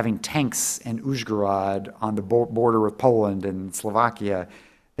anticipate having tanks in Uzhhorod on the border with Poland and Slovakia.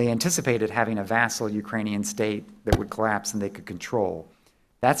 They anticipated having a vassal Ukrainian state that would collapse and they could control.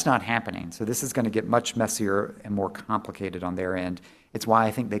 That's not happening. So this is going to get much messier and more complicated on their end. It's why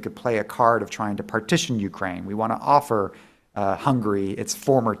I think they could play a card of trying to partition Ukraine. We want to offer Hungary its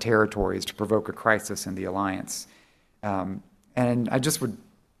former territories to provoke a crisis in the alliance. And I just would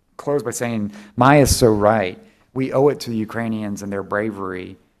close by saying, Maya's so right. We owe it to the Ukrainians and their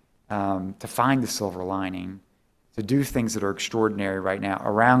bravery to find the silver lining, to do things that are extraordinary right now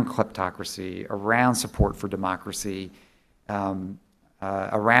around kleptocracy, around support for democracy,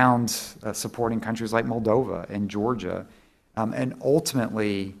 around supporting countries like Moldova and Georgia. And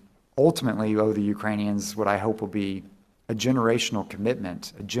ultimately, you owe the Ukrainians what I hope will be a generational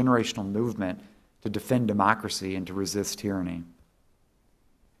commitment, a generational movement to defend democracy and to resist tyranny.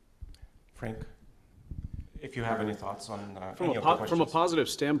 Frank, if you have any thoughts on From a positive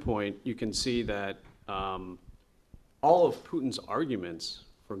standpoint, you can see that all of Putin's arguments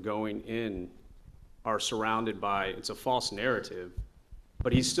for going in are surrounded by, it's a false narrative,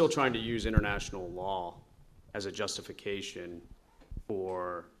 but he's still trying to use international law as a justification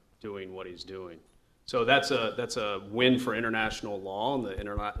for doing what he's doing. So that's a win for international law and the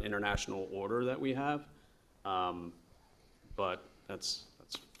international order that we have. But that's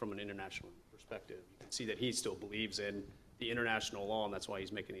from an international perspective. You can see that he still believes in the international law, and that's why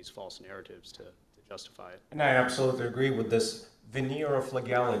he's making these false narratives to justify it. And I absolutely agree with this veneer of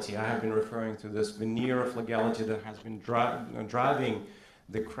legality. I have been referring to this veneer of legality that has been driving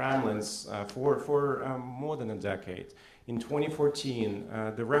the Kremlin's for more than a decade. In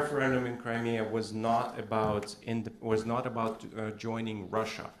 2014, the referendum in Crimea was not about joining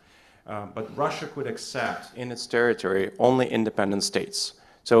Russia, but Russia could accept in its territory only independent states.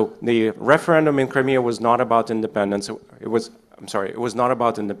 So the referendum in Crimea was not about independence. It was not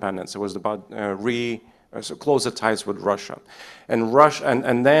about independence. It was about so closer ties with Russia.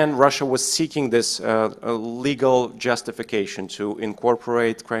 And then Russia was seeking this legal justification to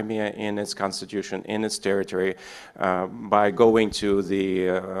incorporate Crimea in its constitution, in its territory, by going to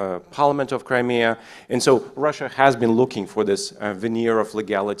the Parliament of Crimea. And so Russia has been looking for this veneer of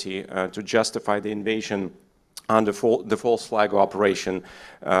legality to justify the invasion under the false flag operation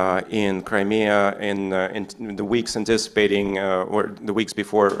in Crimea in the weeks anticipating, or the weeks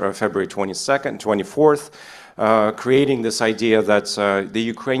before February 22nd, 24th, creating this idea that the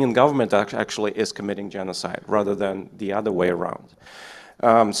Ukrainian government actually is committing genocide rather than the other way around.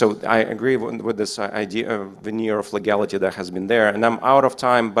 So I agree with this idea of veneer of legality that has been there. And I'm out of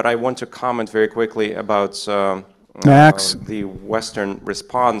time, but I want to comment very quickly about Max. The Western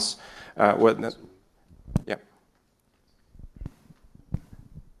response. Yeah.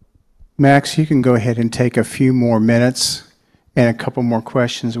 Max, you can go ahead and take a few more minutes and a couple more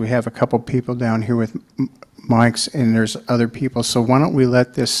questions. We have a couple people down here with mics, and there's other people. So why don't we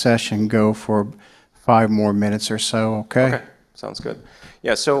let this session go for 5 more minutes or so, okay? Okay, sounds good.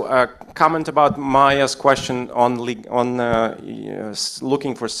 Yeah, so comment about Maya's question on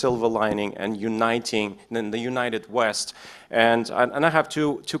looking for silver lining and uniting in the United West. And I have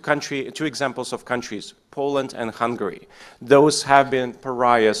two examples of countries, Poland and Hungary. Those have been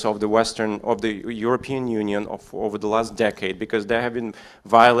pariahs of the European Union over the last decade because they have been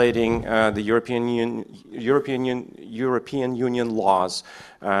violating the European Union laws,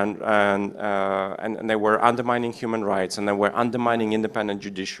 and they were undermining human rights, and they were undermining independent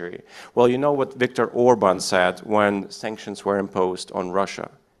judiciary. Well, you know what Viktor Orban said when sanctions were imposed on Russia?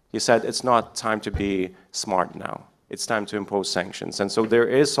 He said, it's not time to be smart now. It's time to impose sanctions. And so there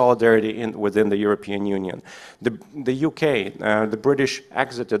is solidarity within the European Union. The UK, the British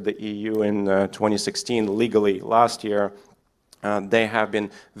exited the EU in 2016 legally last year. They have been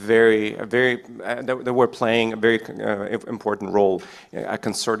they were playing a very important role, a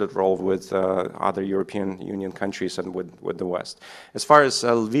concerted role with other European Union countries and with the West. As far as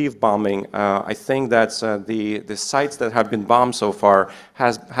Lviv bombing, I think that the sites that have been bombed so far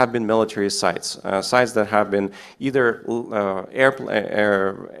have been military sites, sites that have been either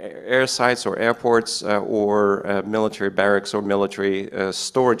air sites or airports or military barracks or military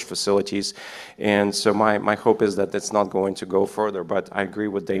storage facilities. And so my hope is that it's not going to go further, but I agree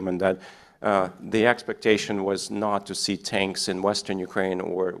with Damon that the expectation was not to see tanks in Western Ukraine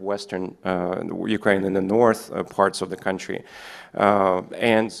or Western Ukraine in the north parts of the country.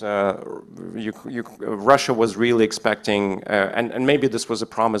 Russia was really expecting, and maybe this was a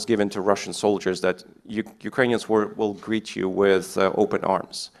promise given to Russian soldiers, that Ukrainians will greet you with open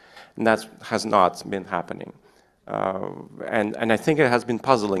arms. And that has not been happening. And I think it has been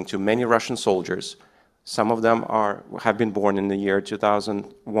puzzling to many Russian soldiers. Some of them have been born in the year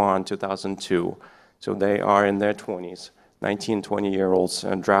 2001, 2002. So they are in their 20s, 19, 20-year-olds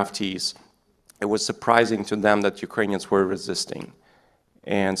and draftees. It was surprising to them that Ukrainians were resisting.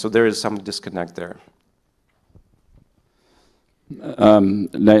 And so there is some disconnect there.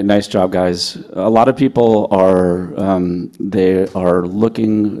 Nice job, guys. A lot of people they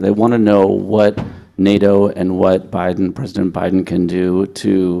want to know what NATO and what President Biden can do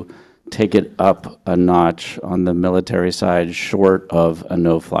to take it up a notch on the military side, short of a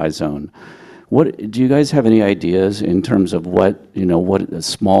no-fly zone. Do you guys have any ideas in terms of what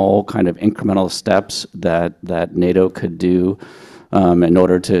small kind of incremental steps that NATO could do in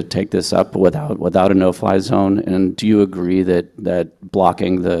order to take this up without a no-fly zone? And do you agree that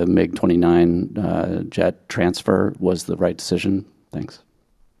blocking the MiG-29 jet transfer was the right decision? Thanks.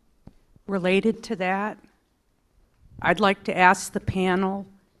 Related to that, I'd like to ask the panel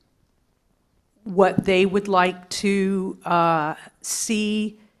what they would like to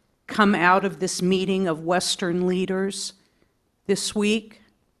see come out of this meeting of Western leaders this week.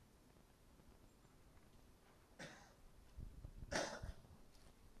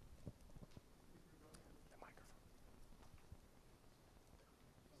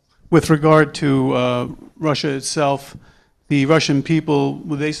 With regard to Russia itself, the Russian people,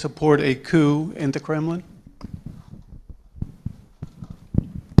 will they support a coup in the Kremlin?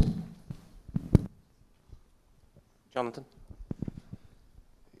 Jonathan?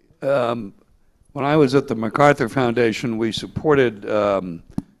 When I was at the MacArthur Foundation, we supported an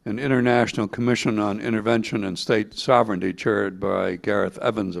international commission on intervention and state sovereignty chaired by Gareth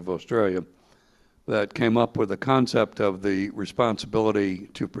Evans of Australia that came up with the concept of the responsibility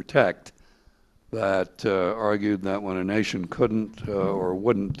to protect, that argued that when a nation couldn't or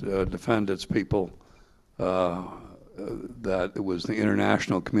wouldn't defend its people, that it was the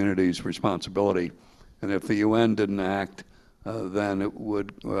international community's responsibility. And if the UN didn't act, then it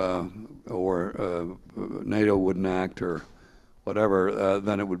would, or NATO wouldn't act or whatever,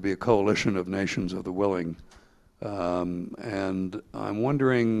 then it would be a coalition of nations of the willing. And I'm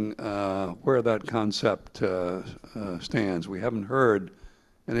wondering where that concept stands. We haven't heard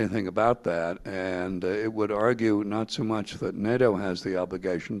anything about that, and it would argue not so much that NATO has the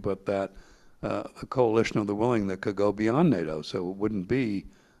obligation, but that a coalition of the willing that could go beyond NATO. So it wouldn't be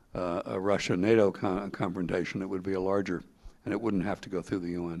a Russia-NATO confrontation. It would be a larger, and it wouldn't have to go through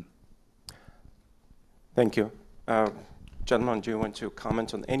the UN. Thank you. Gentlemen, do you want to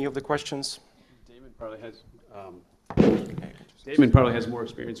comment on any of the questions? Damon probably has more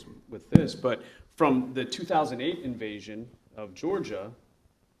experience with this, but from the 2008 invasion of Georgia,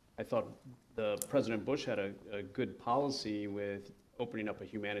 I thought President Bush had a good policy with opening up a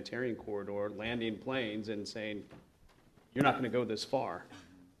humanitarian corridor, landing planes, and saying, you're not going to go this far.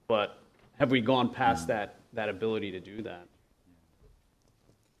 But have we gone past that ability to do that?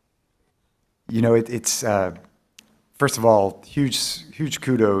 You know, it's first of all, huge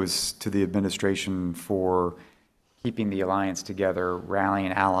kudos to the administration for keeping the alliance together,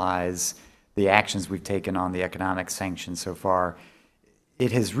 rallying allies, the actions we've taken on the economic sanctions so far.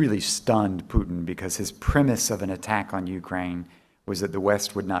 It has really stunned Putin because his premise of an attack on Ukraine was that the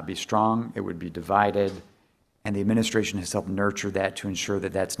West would not be strong, it would be divided, and the administration has helped nurture that to ensure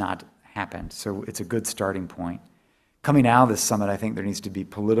that that's not happened. So it's a good starting point. Coming out of this summit, I think there needs to be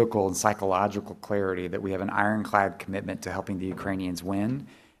political and psychological clarity that we have an ironclad commitment to helping the Ukrainians win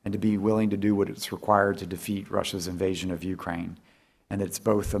and to be willing to do what is required to defeat Russia's invasion of Ukraine. And it's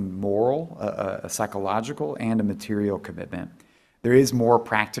both a moral, a psychological, and a material commitment. There is more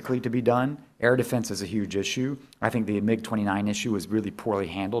practically to be done. Air defense is a huge issue. I think the MiG-29 issue was really poorly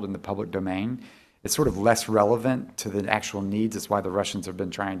handled in the public domain. It's sort of less relevant to the actual needs. It's why the Russians have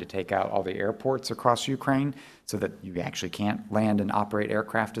been trying to take out all the airports across Ukraine so that you actually can't land and operate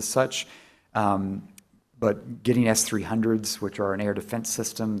aircraft as such. But getting S-300s, which are an air defense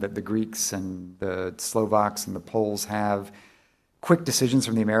system that the Greeks and the Slovaks and the Poles have, quick decisions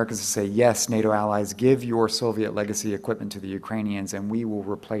from the Americans to say, yes, NATO allies, give your Soviet legacy equipment to the Ukrainians and we will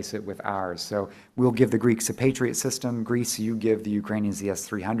replace it with ours. So we'll give the Greeks a Patriot system. Greece, you give the Ukrainians the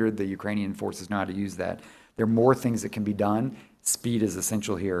S-300. The Ukrainian forces know how to use that. There are more things that can be done. Speed is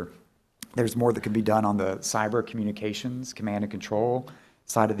essential here. There's more that can be done on the cyber communications, command and control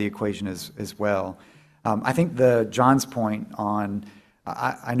side of the equation as well. I think John's point on,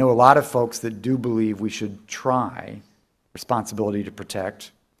 I know a lot of folks that do believe we should try responsibility to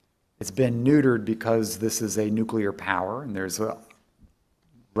protect. It's been neutered because this is a nuclear power, and there's a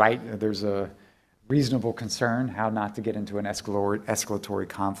reasonable concern how not to get into an escalatory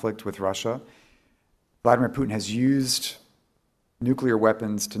conflict with Russia. Vladimir Putin has used nuclear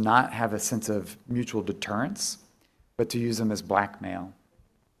weapons to not have a sense of mutual deterrence, but to use them as blackmail.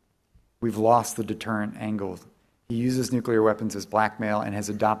 We've lost the deterrent angle. He uses nuclear weapons as blackmail and has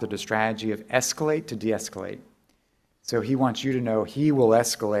adopted a strategy of escalate to de-escalate. So he wants you to know he will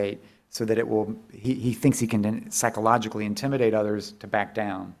escalate so that he thinks he can psychologically intimidate others to back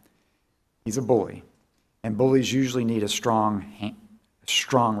down. He's a bully, and bullies usually need a strong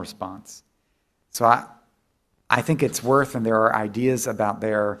response. So I think it's worth, and there are ideas about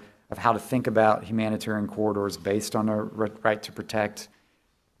there of how to think about humanitarian corridors based on a right to protect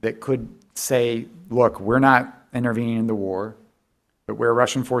that could say, look, we're not intervening in the war, but where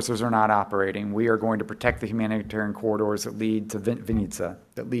Russian forces are not operating, we are going to protect the humanitarian corridors that lead to Vinnytsia,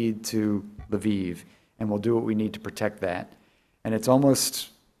 that lead to Lviv, and we'll do what we need to protect that. And it's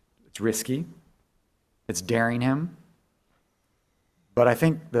risky, it's daring him, but I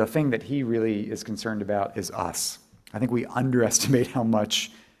think the thing that he really is concerned about is us. I think we underestimate how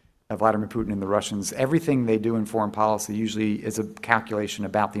much Vladimir Putin and the Russians, everything they do in foreign policy usually is a calculation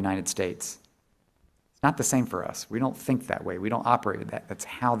about the United States. It's not the same for us. We don't think that way. We don't operate that. That's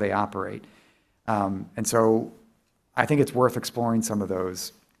how they operate. And so I think it's worth exploring some of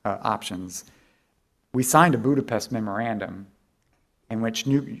those options. We signed a Budapest memorandum in which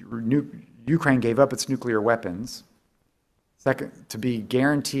Ukraine gave up its nuclear weapons, second, to be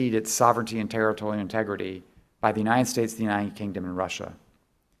guaranteed its sovereignty and territorial integrity by the United States, the United Kingdom, and Russia.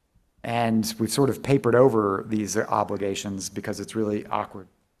 And we've sort of papered over these obligations because it's really awkward.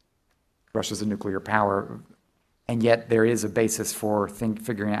 Russia's a nuclear power, and yet there is a basis for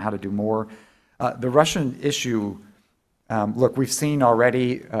figuring out how to do more. The Russian issue, look, we've seen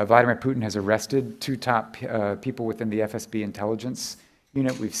already Vladimir Putin has arrested 2 top people within the FSB intelligence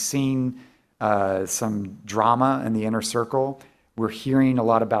unit. We've seen some drama in the inner circle. We're hearing a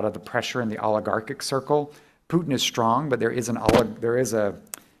lot about the pressure in the oligarchic circle. Putin is strong, but there is a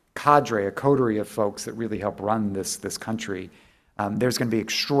cadre, a coterie of folks that really help run this country, there's going to be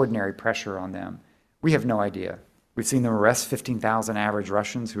extraordinary pressure on them. We have no idea. We've seen them arrest 15,000 average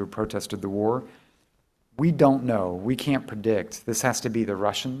Russians who have protested the war. We don't know. We can't predict. This has to be the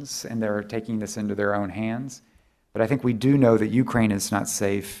Russians, and they're taking this into their own hands. But I think we do know that Ukraine is not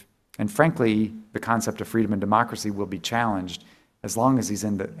safe. And frankly, the concept of freedom and democracy will be challenged as long as he's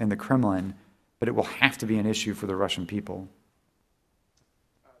in the Kremlin. But it will have to be an issue for the Russian people.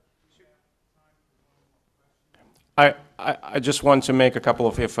 I just want to make a couple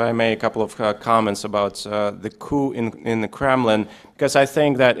of, if I may, a couple of comments about the coup in the Kremlin, because I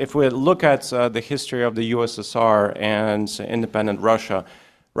think that if we look at the history of the USSR and independent Russia,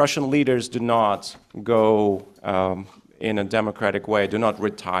 Russian leaders do not go in a democratic way, do not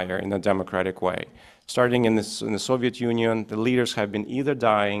retire in a democratic way. Starting in the Soviet Union, the leaders have been either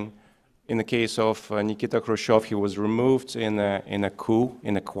dying. In the case of Nikita Khrushchev, he was removed in a coup,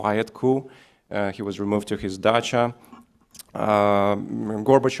 in a quiet coup. He was removed to his dacha.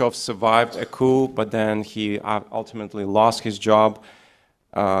 Gorbachev survived a coup, but then he ultimately lost his job.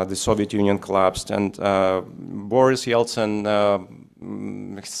 The Soviet Union collapsed, and Boris Yeltsin,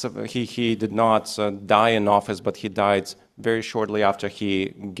 he did not die in office, but he died very shortly after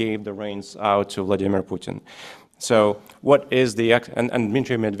he gave the reins out to Vladimir Putin. So what is the, and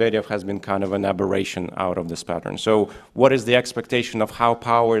Dmitry Medvedev has been kind of an aberration out of this pattern. So what is the expectation of how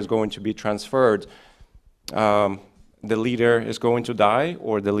power is going to be transferred? The leader is going to die,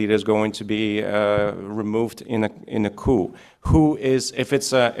 or the leader is going to be removed in a coup? Who is, if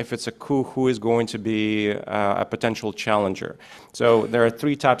it's a coup, who is going to be a potential challenger? So there are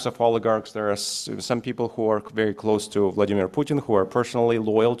three types of oligarchs. There are some people who are very close to Vladimir Putin, who are personally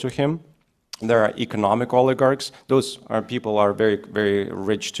loyal to him. There are economic oligarchs. Those are people are very, very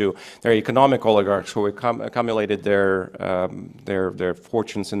rich too. There are economic oligarchs who accumulated their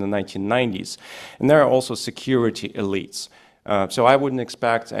fortunes in the 1990s. And there are also security elites. So I wouldn't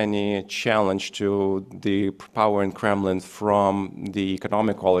expect any challenge to the power in Kremlin from the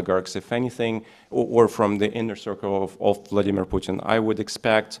economic oligarchs, if anything, or from the inner circle of Vladimir Putin. I would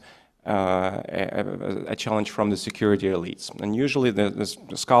expect a challenge from the security elites. And usually the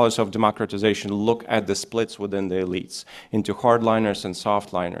scholars of democratization look at the splits within the elites into hardliners and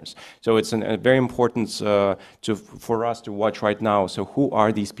softliners. So it's very important for us to watch right now. So who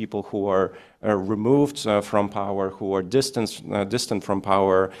are these people who are removed from power, who are distant from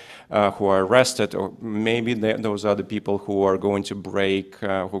power, who are arrested, or maybe those are the people who are going to break,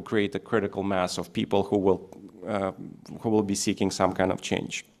 who create a critical mass of people who will be seeking some kind of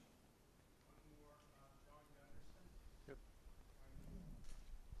change.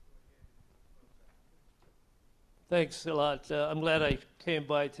 Thanks a lot. I'm glad I came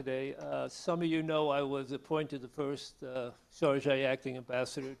by today. Some of you know I was appointed the first Chargé acting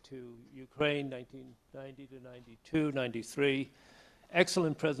ambassador to Ukraine, 1990 to 92, 93.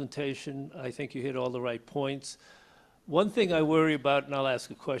 Excellent presentation. I think you hit all the right points. One thing I worry about, and I'll ask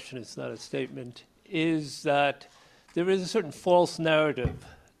a question, it's not a statement, is that there is a certain false narrative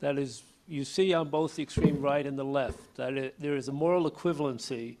that is, you see on both the extreme right and the left, that there is a moral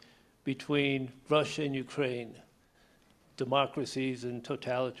equivalency between Russia and Ukraine, democracies and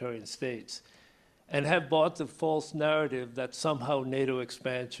totalitarian states, and have bought the false narrative that somehow NATO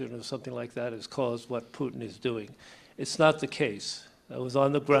expansion or something like that has caused what Putin is doing. It's not the case. I was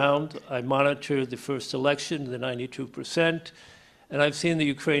on the ground. I monitored the first election, the 92%, and I've seen the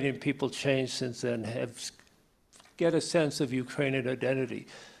Ukrainian people change since then, get a sense of Ukrainian identity.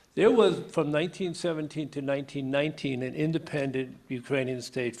 There was, from 1917 to 1919, an independent Ukrainian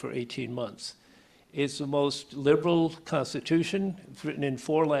state for 18 months. It's the most liberal constitution. It's written in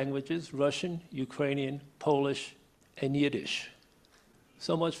 4 languages: Russian, Ukrainian, Polish, and Yiddish.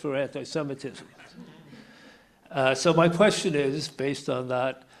 So much for anti-Semitism. So my question is, based on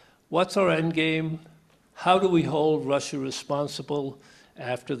that, what's our end game? How do we hold Russia responsible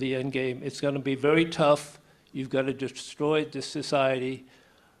after the end game? It's going to be very tough. You've got to destroy this society.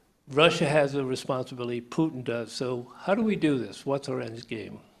 Russia has a responsibility, Putin does. So how do we do this? What's our end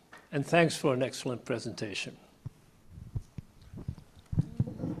game? And thanks for an excellent presentation.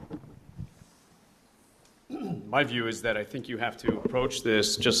 My view is that I think you have to approach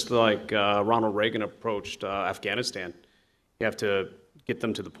this just like Ronald Reagan approached Afghanistan. You have to get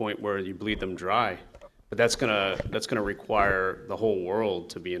them to the point where you bleed them dry. But that's gonna require the whole world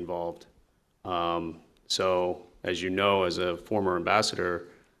to be involved. So, as you know, as a former ambassador,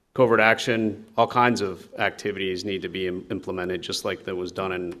 covert action, all kinds of activities need to be implemented, just like that was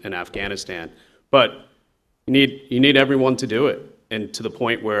done in Afghanistan. But you need everyone to do it, and to the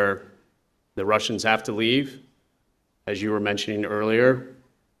point where the Russians have to leave. As you were mentioning earlier,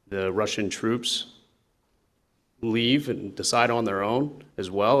 the Russian troops leave and decide on their own, as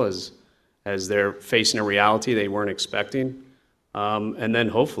well as they're facing a reality they weren't expecting. And then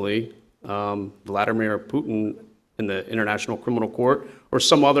hopefully Vladimir Putin in the International Criminal Court or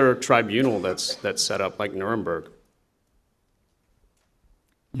some other tribunal that's set up like Nuremberg.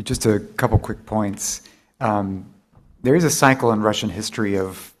 Just a couple quick points. There is a cycle in Russian history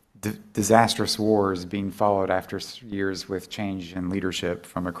of disastrous wars being followed after years with change in leadership,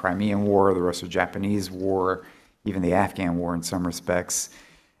 from a Crimean War, the Russo-Japanese War, even the Afghan War in some respects.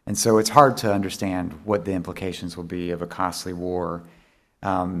 And so it's hard to understand what the implications will be of a costly war.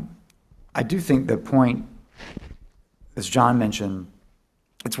 I do think the point, as John mentioned,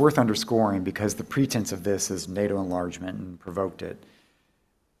 it's worth underscoring because the pretense of this is NATO enlargement and provoked it.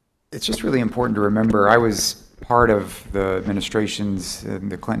 It's just really important to remember, I was part of the administrations,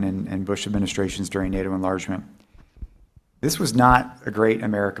 the Clinton and Bush administrations during NATO enlargement. This was not a great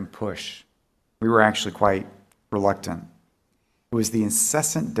American push. We were actually quite reluctant. It was the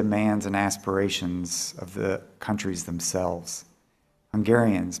incessant demands and aspirations of the countries themselves.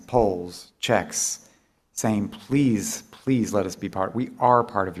 Hungarians, Poles, Czechs, saying, please, please let us be part. We are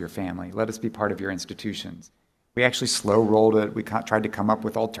part of your family. Let us be part of your institutions. We actually slow-rolled it. We tried to come up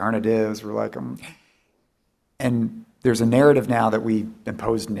with alternatives. We're like, and there's a narrative now that we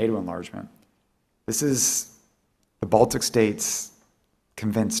imposed NATO enlargement. This is the Baltic states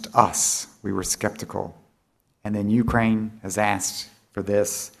convinced us. We were skeptical. And then Ukraine has asked for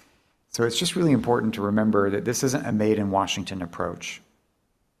this. So it's just really important to remember that this isn't a made-in-Washington approach.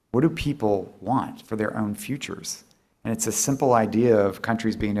 What do people want for their own futures? And it's a simple idea of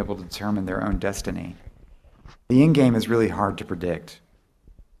countries being able to determine their own destiny. The end game is really hard to predict.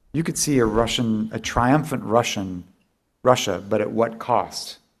 You could see a triumphant Russia, but at what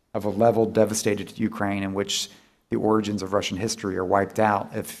cost? Of a leveled, devastated Ukraine in which the origins of Russian history are wiped out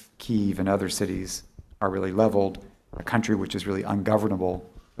if Kyiv and other cities are really leveled, a country which is really ungovernable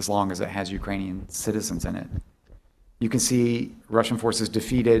as long as it has Ukrainian citizens in it. You can see Russian forces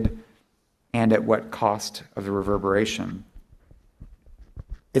defeated, and at what cost of the reverberation.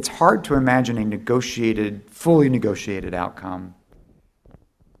 It's hard to imagine a fully negotiated outcome.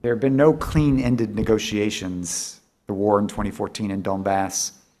 There have been no clean-ended negotiations. The war in 2014 in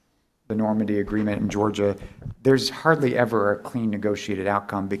Donbass, the Normandy Agreement in Georgia. There's hardly ever a clean negotiated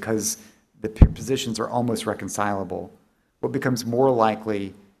outcome because the positions are almost reconcilable. What becomes more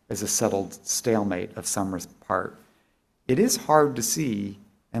likely is a settled stalemate of some part. It is hard to see,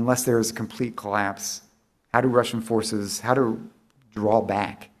 unless there is a complete collapse, how to draw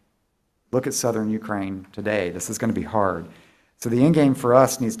back. Look at southern Ukraine today. This is going to be hard. So the end game for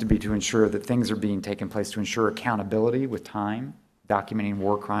us needs to be to ensure that things are being taken place to ensure accountability with time, documenting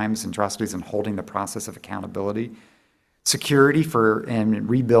war crimes and atrocities and holding the process of accountability, security and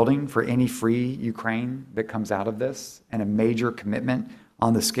rebuilding for any free Ukraine that comes out of this, and a major commitment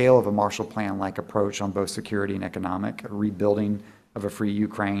on the scale of a Marshall Plan-like approach on both security and economic, a rebuilding of a free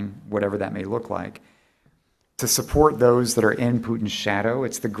Ukraine, whatever that may look like. To support those that are in Putin's shadow,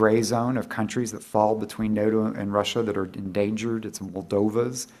 it's the gray zone of countries that fall between NATO and Russia that are endangered. It's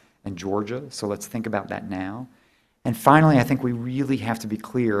Moldova's and Georgia, so let's think about that now. And finally, I think we really have to be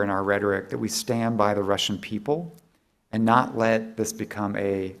clear in our rhetoric that we stand by the Russian people and not let this become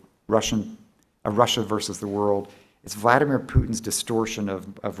a Russia versus the world. It's Vladimir Putin's distortion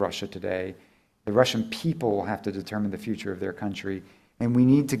of Russia today. The Russian people will have to determine the future of their country, and we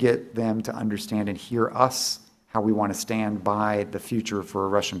need to get them to understand and hear us how we want to stand by the future for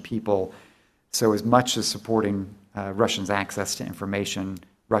Russian people. So as much as supporting Russians' access to information,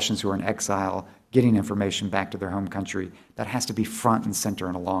 Russians who are in exile, getting information back to their home country, that has to be front and center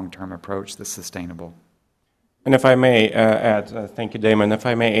in a long-term approach that's sustainable. And if I may add, thank you, Damon, if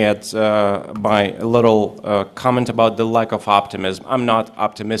I may add my little comment about the lack of optimism. I'm not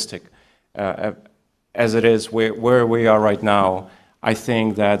optimistic. As it is where we are right now, I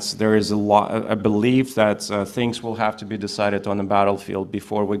think that there is a belief that things will have to be decided on the battlefield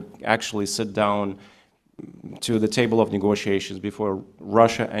before we actually sit down to the table of negotiations, before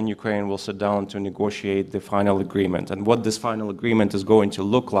Russia and Ukraine will sit down to negotiate the final agreement. And what this final agreement is going to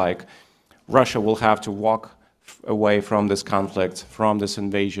look like, Russia will have to walk away from this conflict, from this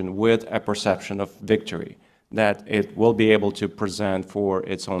invasion, with a perception of victory that it will be able to present for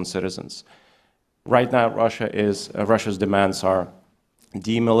its own citizens. Right now, Russia's demands are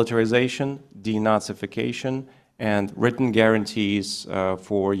demilitarization, denazification, and written guarantees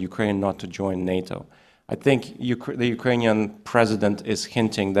for Ukraine not to join NATO. I think the Ukrainian president is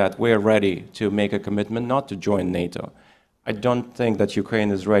hinting that we're ready to make a commitment not to join NATO. I don't think that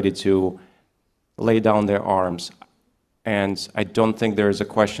Ukraine is ready to lay down their arms. And I don't think there is a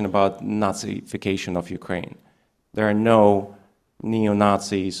question about Nazification of Ukraine. There are no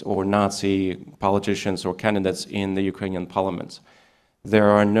neo-Nazis or Nazi politicians or candidates in the Ukrainian parliament. There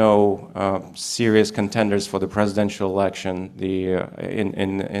are no serious contenders for the presidential election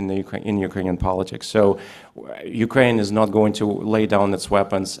in Ukrainian politics. So Ukraine is not going to lay down its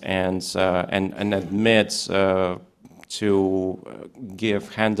weapons and admit to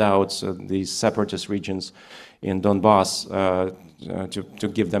give handouts these separatist regions in Donbass to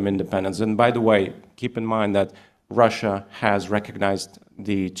give them independence. And by the way, keep in mind that Russia has recognized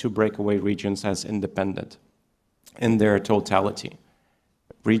the two breakaway regions as independent in their totality.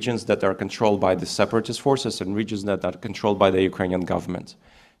 Regions that are controlled by the separatist forces and regions that are controlled by the Ukrainian government.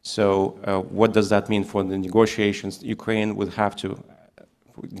 So what does that mean for the negotiations? Ukraine would have to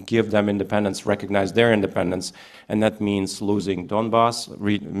give them independence, recognize their independence, and that means losing Donbass,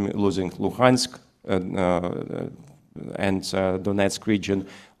 losing Luhansk, and Donetsk region,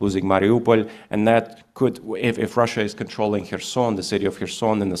 losing Mariupol, and that could, if Russia is controlling Kherson, the city of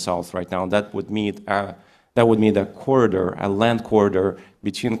Kherson in the south right now, that would mean a corridor, a land corridor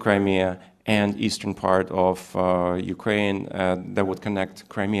between Crimea and eastern part of Ukraine that would connect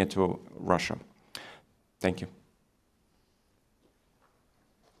Crimea to Russia. Thank you.